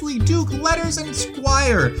 Greatest Cecily, Duke, Letters, and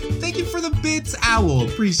Squire. Thank you for the bits, Owl.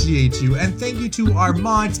 Appreciate you. And thank you to our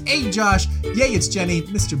mods, A. Josh, Yay, it's Jenny,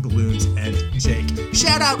 Mr. Balloons, and Jake.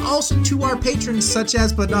 Shout out also to our patrons, such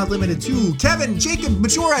as, but not limited to, Kevin, Jacob,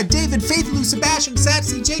 Majora, David, Faith, Lou, Sebastian,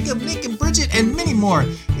 Satsy, Jacob, Nick, and Bridget, and many more.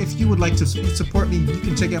 If you would like to support me, you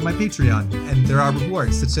can check out my Patreon, and there are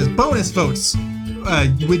rewards such as bonus votes.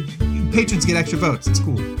 With patrons get extra votes. It's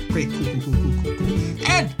cool. Great. Cool.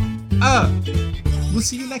 And we'll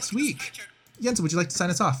see you next week. Yenza, would you like to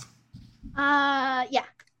sign us off? Yeah.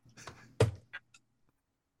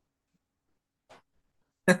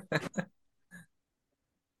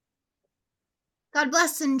 God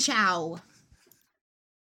bless and ciao.